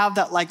how to have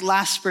that like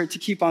last spurt to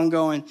keep on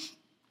going.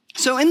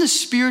 So in the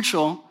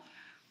spiritual,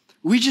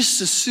 We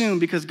just assume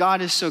because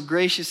God is so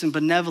gracious and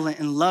benevolent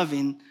and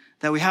loving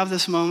that we have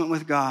this moment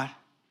with God.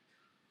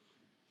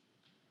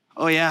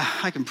 Oh yeah,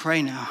 I can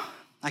pray now.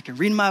 I can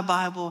read my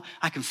Bible.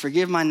 I can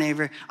forgive my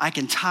neighbor. I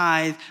can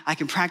tithe. I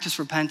can practice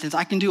repentance.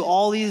 I can do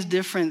all these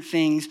different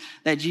things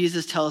that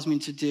Jesus tells me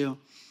to do.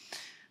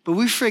 But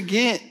we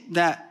forget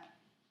that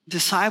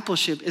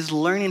discipleship is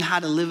learning how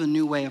to live a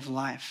new way of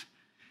life.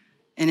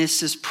 And it's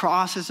this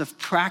process of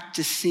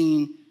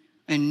practicing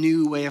a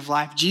new way of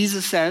life.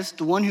 Jesus says,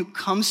 the one who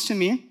comes to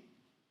me,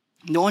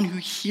 the one who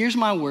hears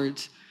my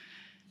words,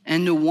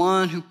 and the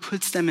one who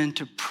puts them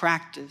into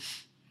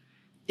practice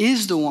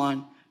is the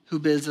one who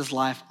builds his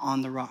life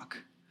on the rock.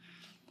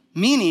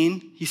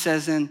 Meaning, he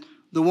says, then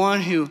the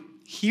one who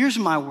hears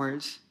my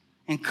words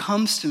and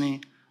comes to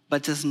me,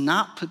 but does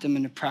not put them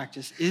into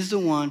practice is the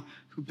one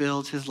who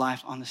builds his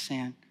life on the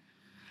sand.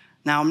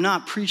 Now, I'm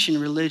not preaching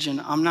religion.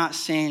 I'm not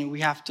saying we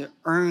have to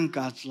earn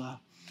God's love.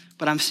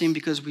 But I'm saying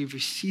because we've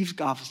received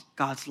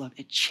God's love,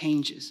 it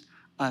changes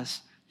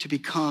us to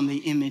become the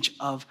image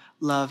of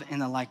love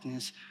and the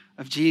likeness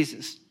of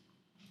Jesus.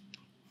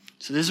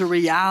 So there's a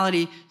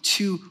reality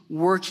to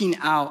working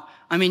out.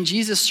 I mean,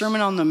 Jesus'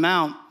 Sermon on the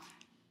Mount,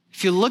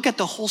 if you look at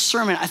the whole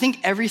sermon, I think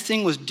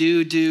everything was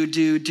do.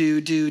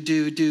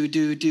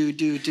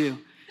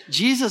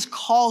 Jesus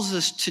calls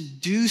us to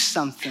do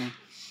something.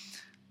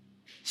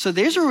 So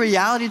there's a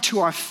reality to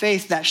our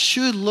faith that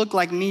should look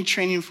like me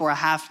training for a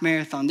half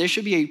marathon. There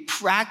should be a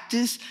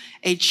practice,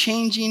 a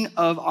changing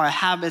of our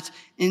habits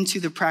into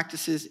the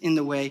practices in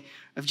the way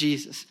of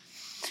Jesus.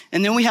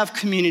 And then we have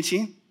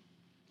community,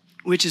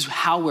 which is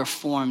how we're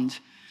formed.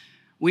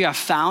 We are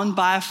found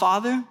by a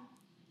father,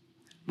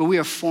 but we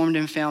are formed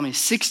in family.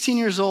 16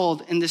 years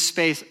old in this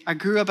space. I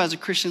grew up as a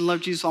Christian,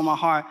 loved Jesus all my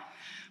heart.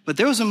 But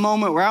there was a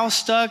moment where I was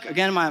stuck.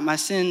 Again, my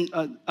sin,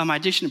 my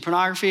addiction to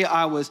pornography.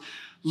 I was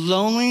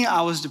lonely.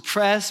 I was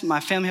depressed. My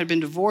family had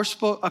been divorced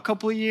for a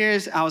couple of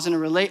years. I was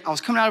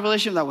coming out of a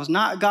relationship that was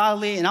not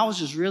godly, and I was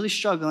just really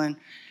struggling.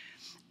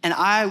 And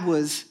I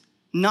was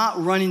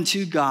not running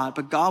to God,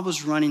 but God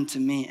was running to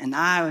me, and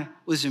I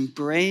was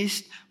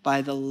embraced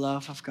by the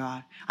love of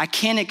God. I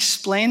can't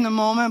explain the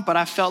moment, but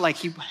I felt like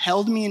he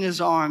held me in his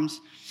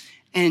arms,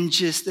 and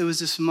there was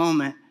this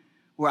moment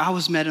where I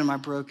was met in my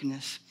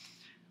brokenness.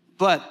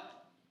 But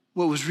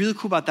what was really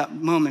cool about that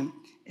moment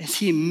is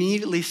he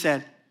immediately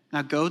said,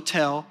 now go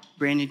tell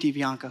Brandon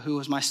DeBianca, who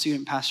was my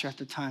student pastor at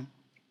the time.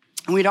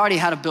 And we'd already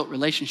had a built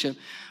relationship,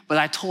 but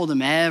I told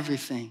him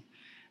everything,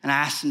 and I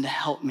asked him to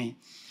help me.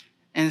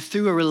 And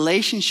through a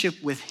relationship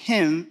with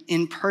him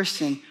in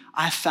person,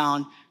 I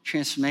found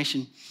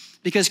transformation.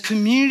 Because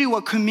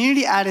what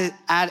community at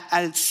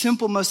its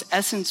simple, most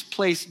essence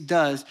place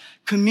does,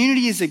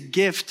 community is a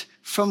gift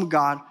from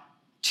God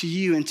to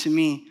you and to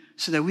me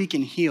so that we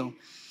can heal.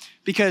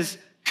 Because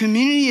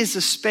community is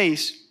a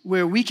space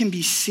where we can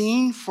be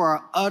seen for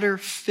our utter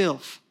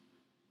filth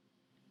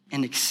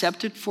and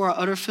accepted for our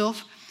utter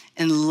filth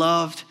and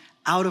loved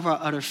out of our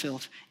utter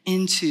filth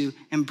into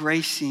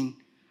embracing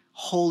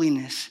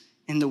holiness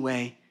in the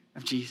way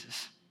of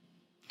Jesus.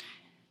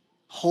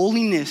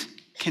 Holiness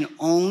can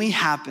only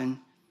happen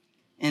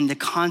in the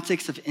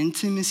context of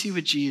intimacy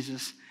with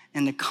Jesus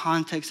and the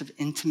context of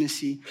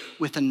intimacy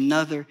with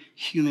another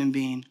human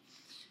being.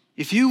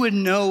 If you would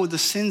know the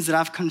sins that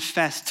I've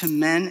confessed to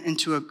men and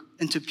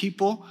to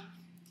people,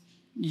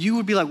 you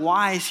would be like,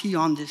 why is he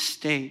on this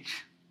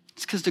stage?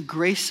 It's because the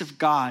grace of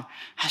God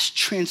has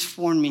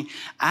transformed me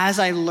as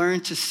I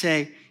learned to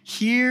say,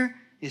 here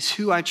is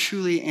who I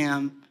truly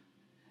am,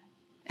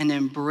 and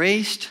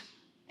embraced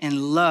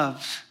and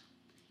loved,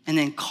 and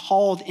then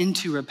called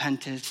into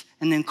repentance,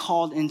 and then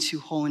called into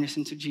holiness,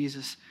 into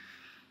Jesus.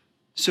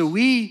 So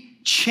we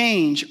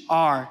change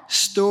our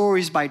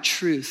stories by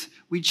truth.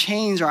 We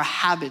change our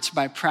habits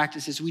by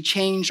practices. We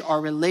change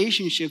our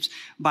relationships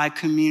by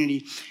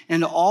community.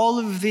 And all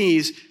of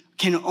these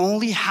can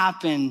only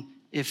happen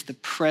if the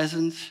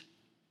presence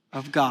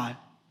of God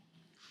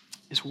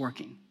is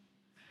working.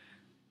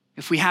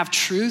 If we have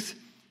truth,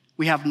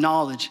 we have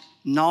knowledge.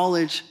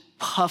 Knowledge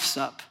puffs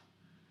up.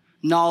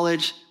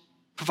 Knowledge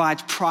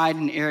provides pride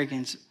and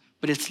arrogance,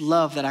 but it's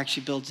love that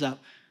actually builds up.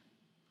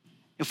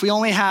 If we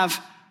only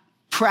have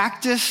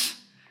practice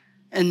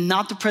and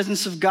not the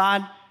presence of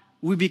God,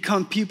 we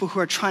become people who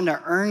are trying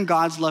to earn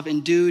God's love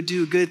and do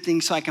good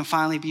things so I can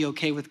finally be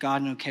okay with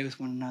God and okay with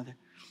one another.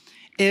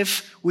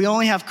 If we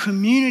only have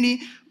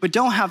community but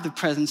don't have the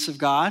presence of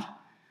God,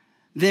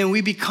 then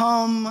we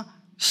become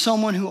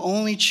someone who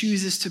only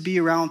chooses to be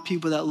around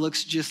people that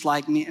looks just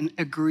like me and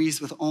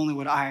agrees with only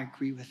what I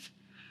agree with.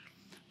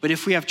 But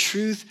if we have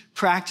truth,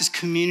 practice,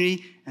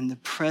 community, and the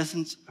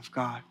presence of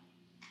God,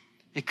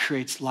 it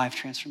creates life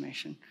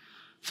transformation.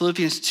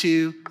 Philippians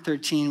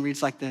 2:13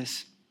 reads like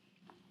this.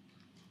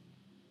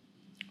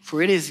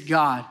 For it is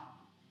God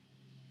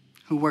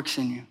who works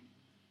in you,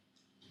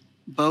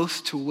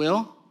 both to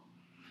will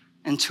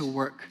and to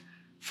work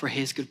for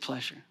his good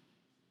pleasure.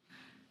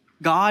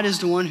 God is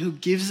the one who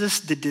gives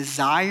us the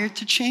desire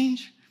to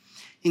change,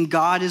 and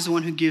God is the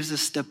one who gives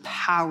us the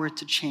power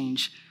to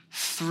change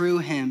through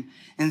him.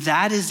 And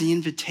that is the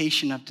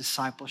invitation of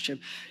discipleship.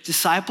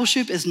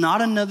 Discipleship is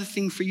not another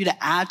thing for you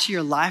to add to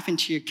your life and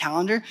to your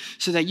calendar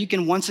so that you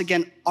can once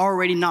again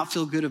already not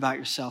feel good about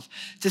yourself.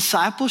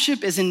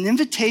 Discipleship is an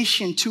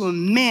invitation to a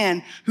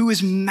man who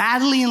is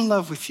madly in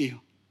love with you,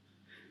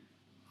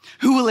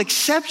 who will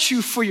accept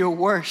you for your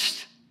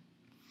worst,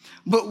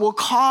 but will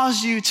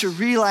cause you to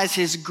realize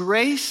his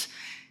grace,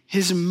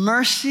 his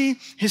mercy,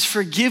 his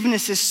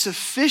forgiveness is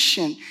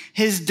sufficient.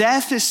 His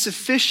death is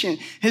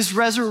sufficient. His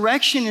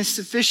resurrection is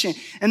sufficient.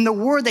 And the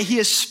word that he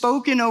has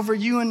spoken over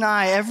you and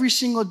I every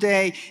single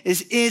day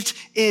is, it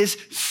is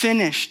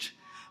finished.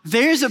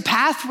 There's a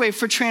pathway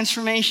for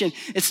transformation.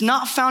 It's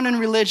not found in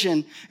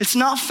religion. It's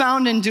not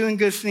found in doing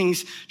good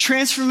things.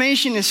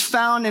 Transformation is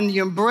found in the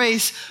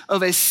embrace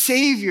of a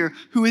Savior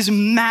who is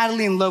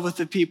madly in love with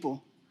the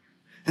people.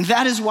 And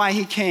that is why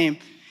he came.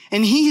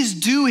 And he is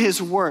due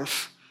his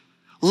worth.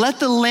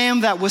 Let the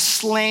lamb that was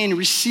slain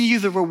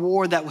receive the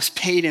reward that was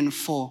paid in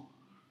full.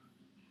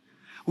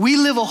 We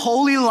live a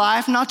holy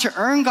life not to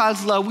earn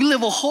God's love. We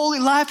live a holy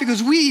life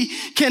because we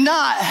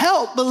cannot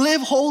help but live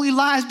holy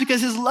lives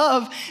because his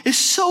love is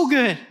so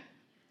good.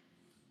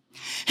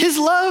 His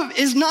love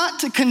is not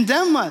to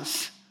condemn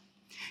us.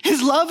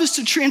 His love is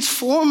to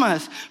transform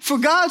us. For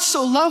God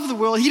so loved the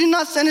world, he did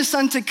not send his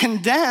son to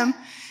condemn.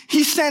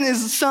 He sent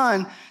his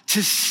son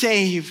to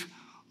save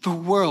the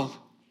world.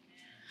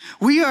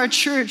 We are a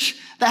church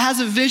that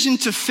has a vision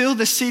to fill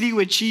the city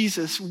with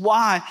Jesus.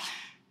 Why?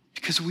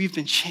 Because we've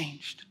been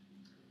changed.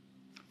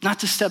 Not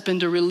to step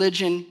into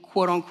religion,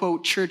 quote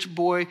unquote, church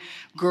boy,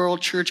 girl,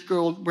 church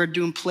girl, we're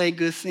doing play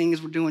good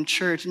things, we're doing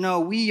church. No,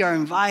 we are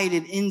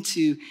invited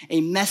into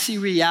a messy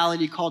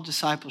reality called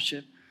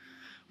discipleship,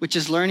 which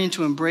is learning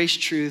to embrace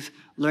truth,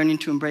 learning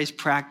to embrace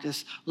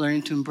practice,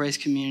 learning to embrace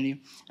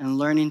community, and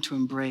learning to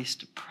embrace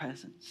the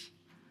presence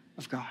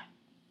of God.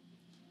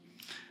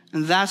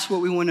 And that's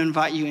what we want to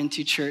invite you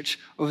into, church,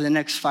 over the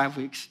next 5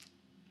 weeks.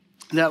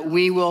 That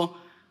we will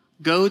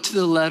go to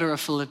the letter of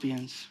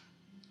Philippians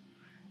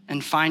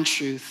and find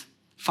truth,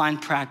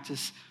 find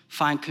practice,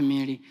 find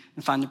community,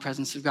 and find the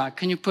presence of God.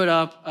 Can you put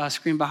up a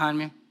screen behind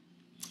me?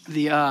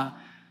 The kind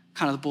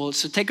of the bullets.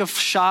 So take a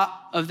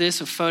shot of this,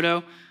 a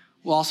photo.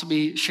 We'll also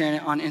be sharing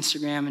it on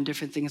Instagram and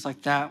different things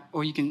like that,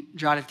 or you can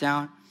jot it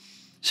down.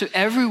 So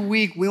every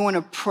week we want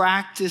to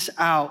practice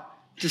out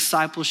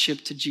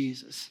discipleship to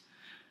Jesus.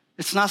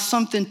 It's not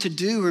something to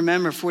do,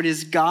 remember, for it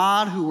is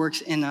God who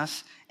works in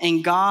us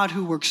and God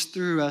who works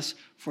through us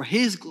for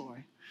his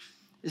glory.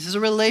 This is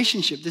a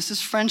relationship. This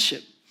is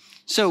friendship.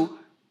 So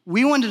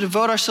we want to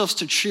devote ourselves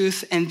to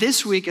truth, and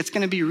this week it's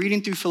going to be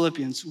reading through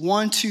Philippians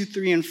 1, 2,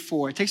 3, and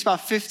 4. It takes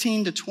about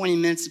 15 to 20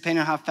 minutes,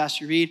 depending on how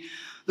fast you read.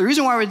 The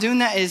reason why we're doing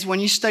that is when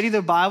you study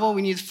the Bible,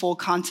 we need full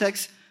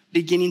context,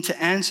 beginning to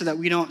end, so that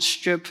we don't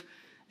strip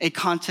a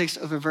context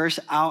of a verse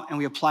out and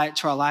we apply it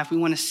to our life. We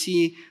want to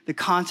see the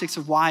context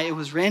of why it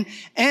was written.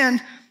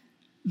 And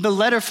the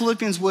letter of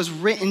Philippians was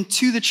written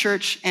to the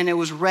church and it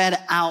was read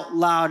out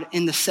loud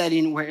in the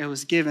setting where it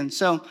was given.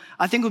 So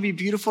I think it would be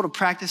beautiful to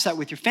practice that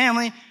with your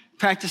family,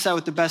 practice that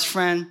with the best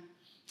friend,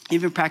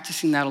 even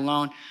practicing that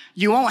alone.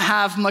 You won't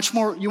have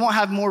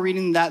more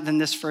reading than that than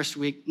this first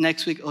week.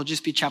 Next week, it'll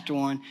just be chapter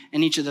 1,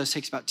 and each of those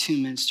takes about 2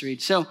 minutes to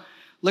read. So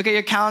look at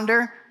your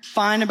calendar,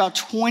 find about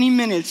 20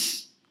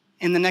 minutes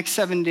in the next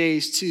 7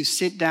 days to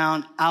sit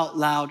down out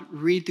loud,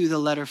 read through the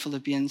letter of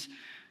Philippians,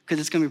 because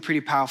it's going to be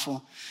pretty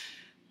powerful.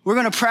 We're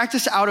going to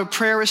practice out a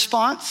prayer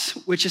response,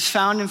 which is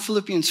found in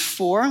Philippians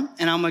 4,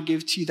 and I'm going to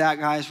give to you that,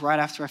 guys, right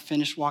after I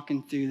finish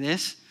walking through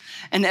this.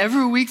 And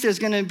every week there's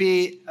going to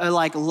be a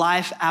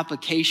life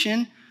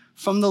application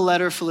from the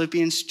letter of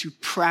Philippians to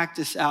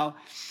practice out,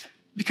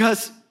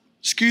 because,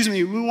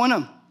 we want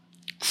to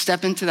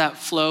step into that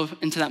flow,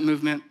 into that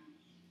movement.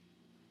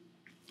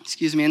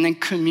 And then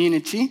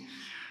community.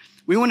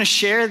 We want to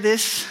share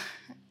this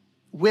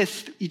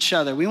with each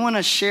other. We want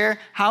to share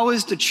how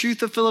is the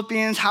truth of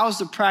Philippians, how is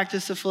the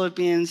practice of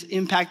Philippians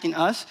impacting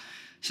us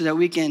so that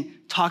we can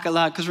talk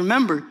aloud. Because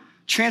remember,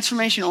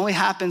 transformation only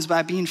happens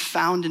by being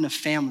found in a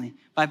family,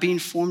 by being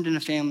formed in a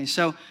family.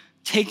 So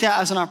take that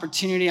as an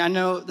opportunity. I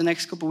know the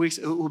next couple of weeks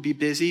it will be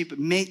busy, but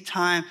make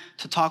time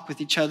to talk with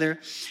each other.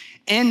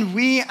 And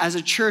we as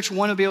a church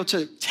want to be able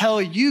to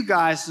tell you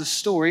guys the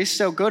story.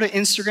 So go to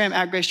Instagram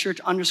at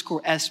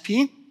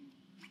gracechurch_SP.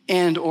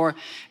 and or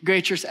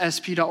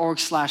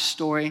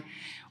gracechurchsp.org/story,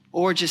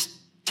 or just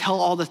tell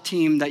all the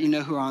team that you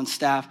know who are on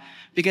staff.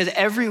 Because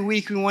every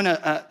week we want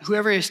to,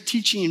 whoever is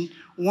teaching,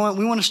 we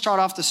want to start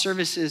off the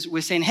services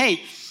with saying,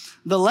 hey,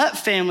 the Lett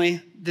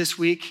family this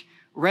week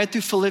read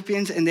through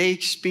Philippians and they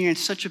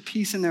experienced such a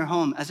peace in their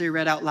home as they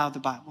read out loud the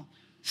Bible.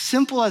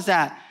 Simple as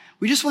that.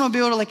 We just want to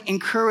be able to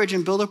encourage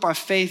and build up our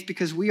faith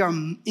because we are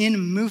in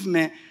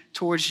movement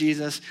towards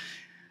Jesus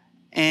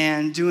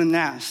and doing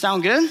that.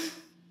 Sound good?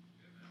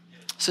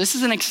 So this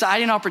is an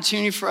exciting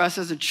opportunity for us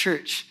as a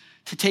church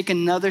to take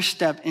another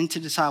step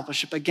into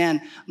discipleship.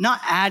 Again, not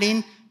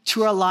adding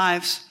to our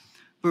lives,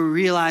 but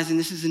realizing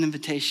this is an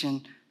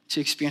invitation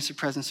to experience the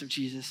presence of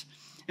Jesus.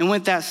 And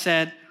with that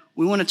said,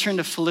 we want to turn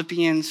to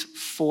Philippians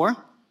 4.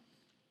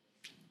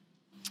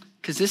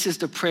 because this is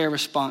the prayer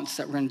response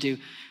that we're going to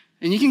do.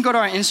 And you can go to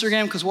our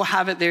Instagram because we'll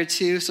have it there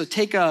too. So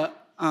take a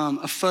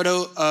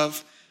photo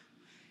of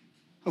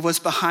what's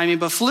behind me.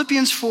 But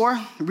Philippians 4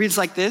 reads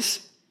like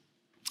this.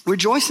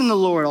 Rejoice in the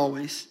Lord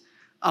always.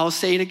 I will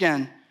say it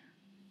again.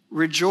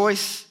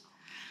 Rejoice.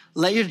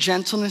 Let your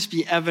gentleness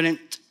be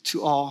evident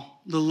to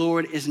all. The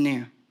Lord is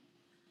near.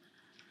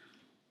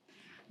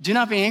 Do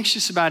not be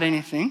anxious about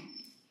anything,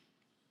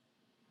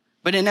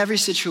 but in every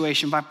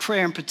situation, by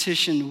prayer and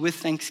petition with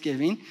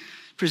thanksgiving,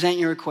 present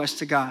your request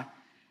to God.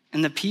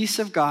 And the peace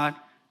of God,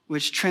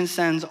 which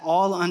transcends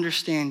all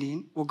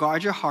understanding, will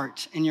guard your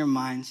hearts and your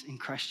minds in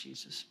Christ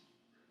Jesus.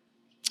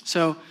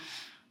 So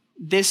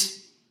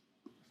this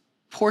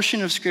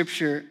portion of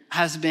scripture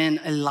has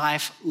been a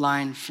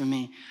lifeline for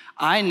me.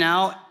 I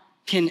now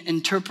can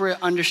interpret,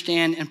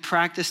 understand, and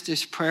practice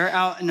this prayer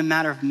out in a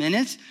matter of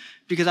minutes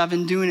because I've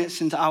been doing it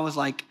since I was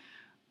like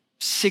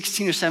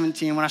 16 or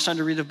 17. When I started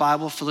to read the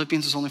Bible,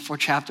 Philippians was only 4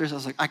 chapters. I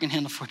was like, I can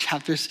handle 4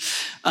 chapters.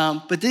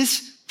 But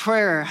this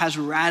prayer has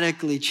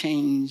radically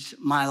changed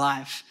my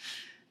life.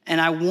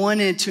 And I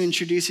wanted to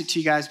introduce it to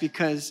you guys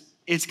because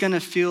it's going to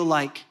feel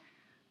like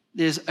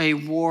there's a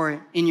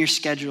war in your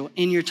schedule,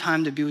 in your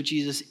time to be with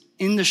Jesus,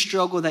 in the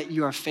struggle that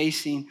you are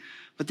facing.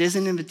 But there's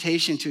an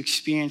invitation to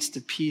experience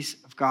the peace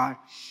of God.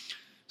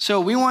 So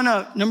we want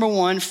to, number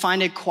one,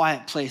 find a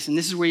quiet place. And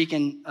this is where you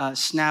can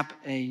snap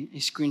a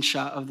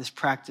screenshot of this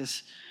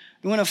practice.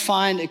 We want to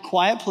find a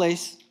quiet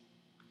place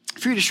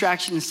for your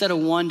distraction instead of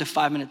 1 to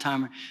 5 minute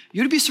timer.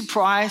 You'd be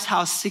surprised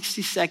how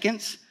 60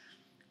 seconds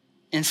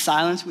in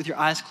silence with your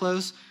eyes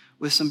closed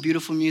with some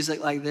beautiful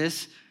music like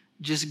this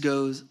just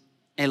goes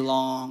a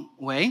long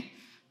way.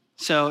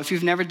 So if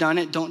you've never done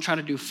it, don't try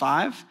to do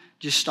 5.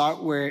 Just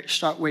start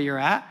where you're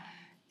at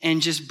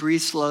and just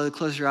breathe slowly,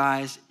 close your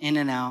eyes, in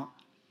and out.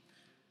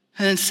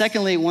 And then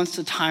secondly, once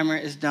the timer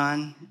is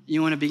done,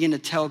 you want to begin to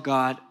tell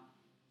God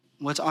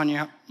what's on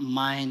your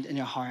mind and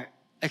your heart.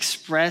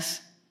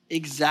 Express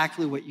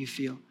exactly what you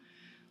feel.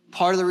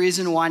 Part of the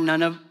reason why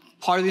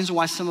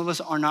some of us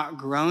are not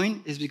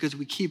growing is because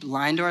we keep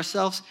lying to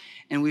ourselves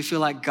and we feel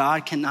like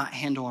God cannot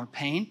handle our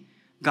pain.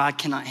 God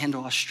cannot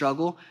handle our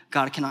struggle.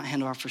 God cannot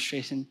handle our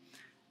frustration.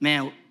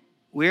 Man,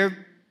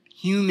 we're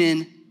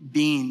human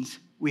beings.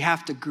 We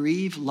have to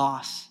grieve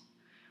loss.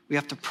 We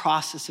have to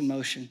process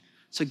emotion.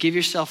 So give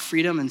yourself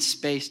freedom and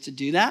space to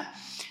do that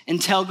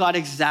and tell God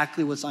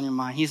exactly what's on your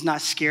mind. He's not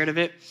scared of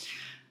it.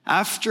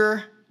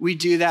 After we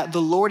do that,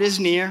 the Lord is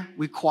near.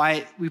 We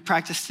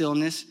practice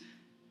stillness.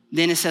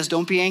 Then it says,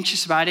 don't be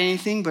anxious about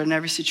anything, but in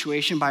every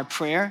situation by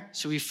prayer.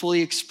 So we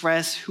fully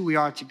express who we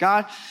are to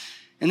God.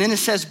 And then it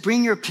says,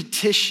 bring your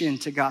petition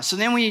to God. So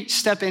then we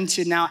step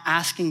into now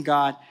asking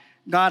God,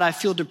 God, I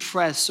feel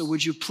depressed, so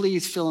would you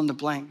please fill in the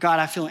blank? God,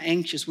 I feel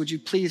anxious. Would you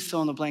please fill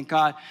in the blank?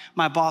 God,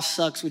 my boss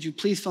sucks. Would you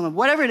please fill in the blank?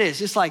 Whatever it is,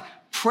 just like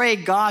pray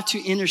God to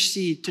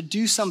intercede, to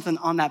do something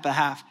on that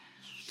behalf.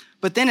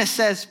 But then it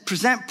says,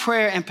 present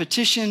prayer and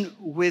petition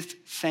with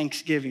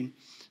thanksgiving.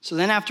 So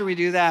then after we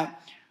do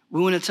that,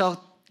 we want to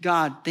tell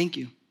God, thank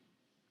you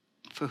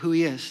for who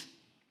he is.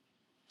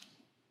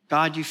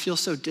 God, you feel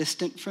so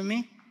distant from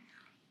me,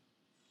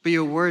 but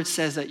your word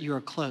says that you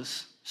are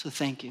close, so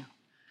thank you.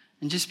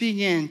 And just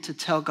begin to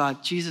tell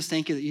God, Jesus,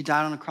 thank you that you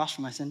died on the cross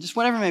for my sin. Just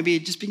whatever it may be,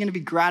 just begin to be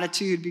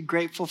gratitude, be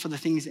grateful for the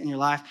things in your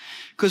life,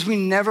 because we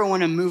never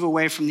want to move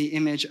away from the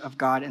image of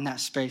God in that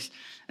space.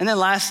 And then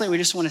lastly, we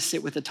just want to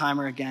sit with the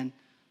timer again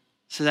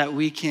so that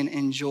we can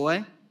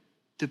enjoy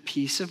the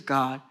peace of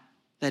God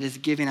that is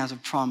given as a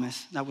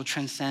promise that will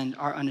transcend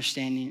our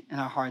understanding and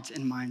our hearts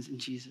and minds in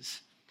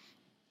Jesus.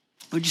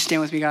 Would you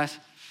stand with me, guys?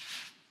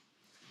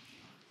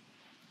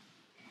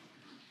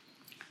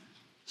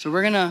 So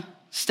we're going to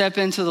step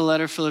into the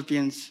letter of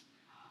Philippians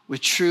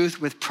with truth,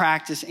 with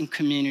practice, and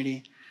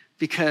community,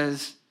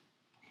 because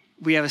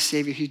we have a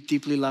Savior who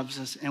deeply loves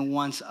us and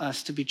wants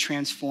us to be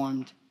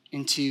transformed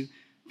into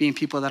being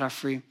people that are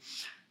free.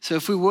 So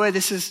if we would,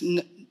 this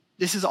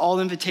is all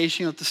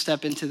invitational to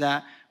step into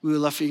that. We would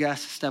love for you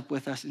guys to step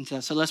with us into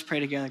that. So let's pray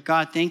together.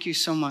 God, thank you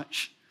so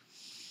much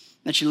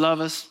that you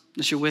love us,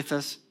 that you're with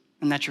us,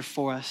 and that you're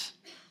for us.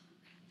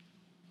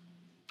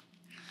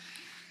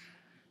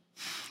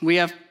 We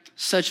have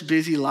such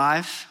busy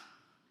lives,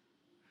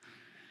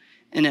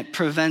 and it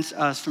prevents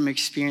us from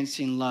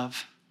experiencing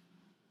love.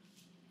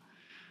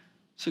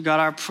 So God,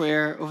 our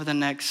prayer over the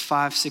next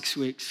 5-6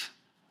 weeks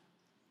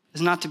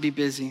is not to be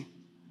busy,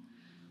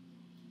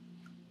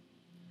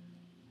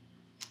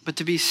 but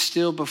to be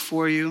still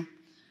before you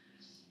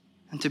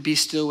and to be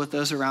still with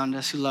those around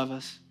us who love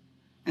us,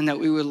 and that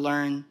we would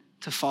learn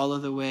to follow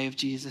the way of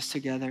Jesus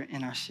together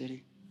in our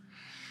city.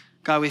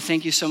 God, we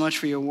thank you so much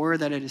for your word,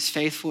 that it is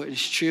faithful, it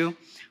is true.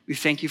 We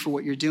thank you for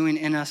what you're doing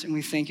in us, and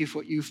we thank you for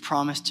what you've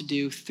promised to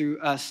do through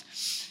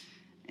us.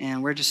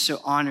 And we're just so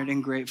honored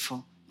and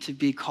grateful to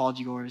be called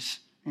yours.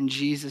 In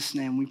Jesus'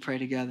 name we pray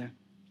together.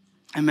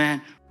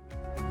 Amen.